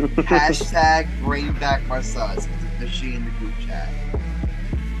 Hashtag bring back Marcellus. It's officially in the group chat.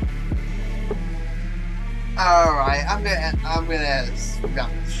 Alright, I'm gonna wrap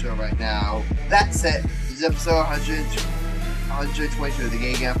the show right now. That's it. This is episode 122 of the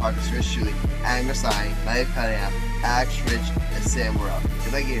Gay Gap Podcast. Rich Shuley, Angler Sign, Life Cunningham, Alex Rich, and Sam Morrell. If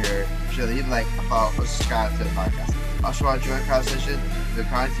you like it here, sure leave a like, a follow, or subscribe to the podcast. Also, want to join the conversation? The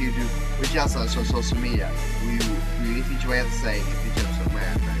content you do, reach out to us on social media. We really feature what you have to say if you jump some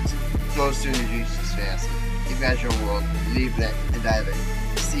rare friends. Those two new Jesus fans. Imagine your world, leave it, and dive in.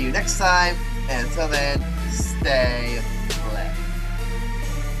 See you next time, and until then, stay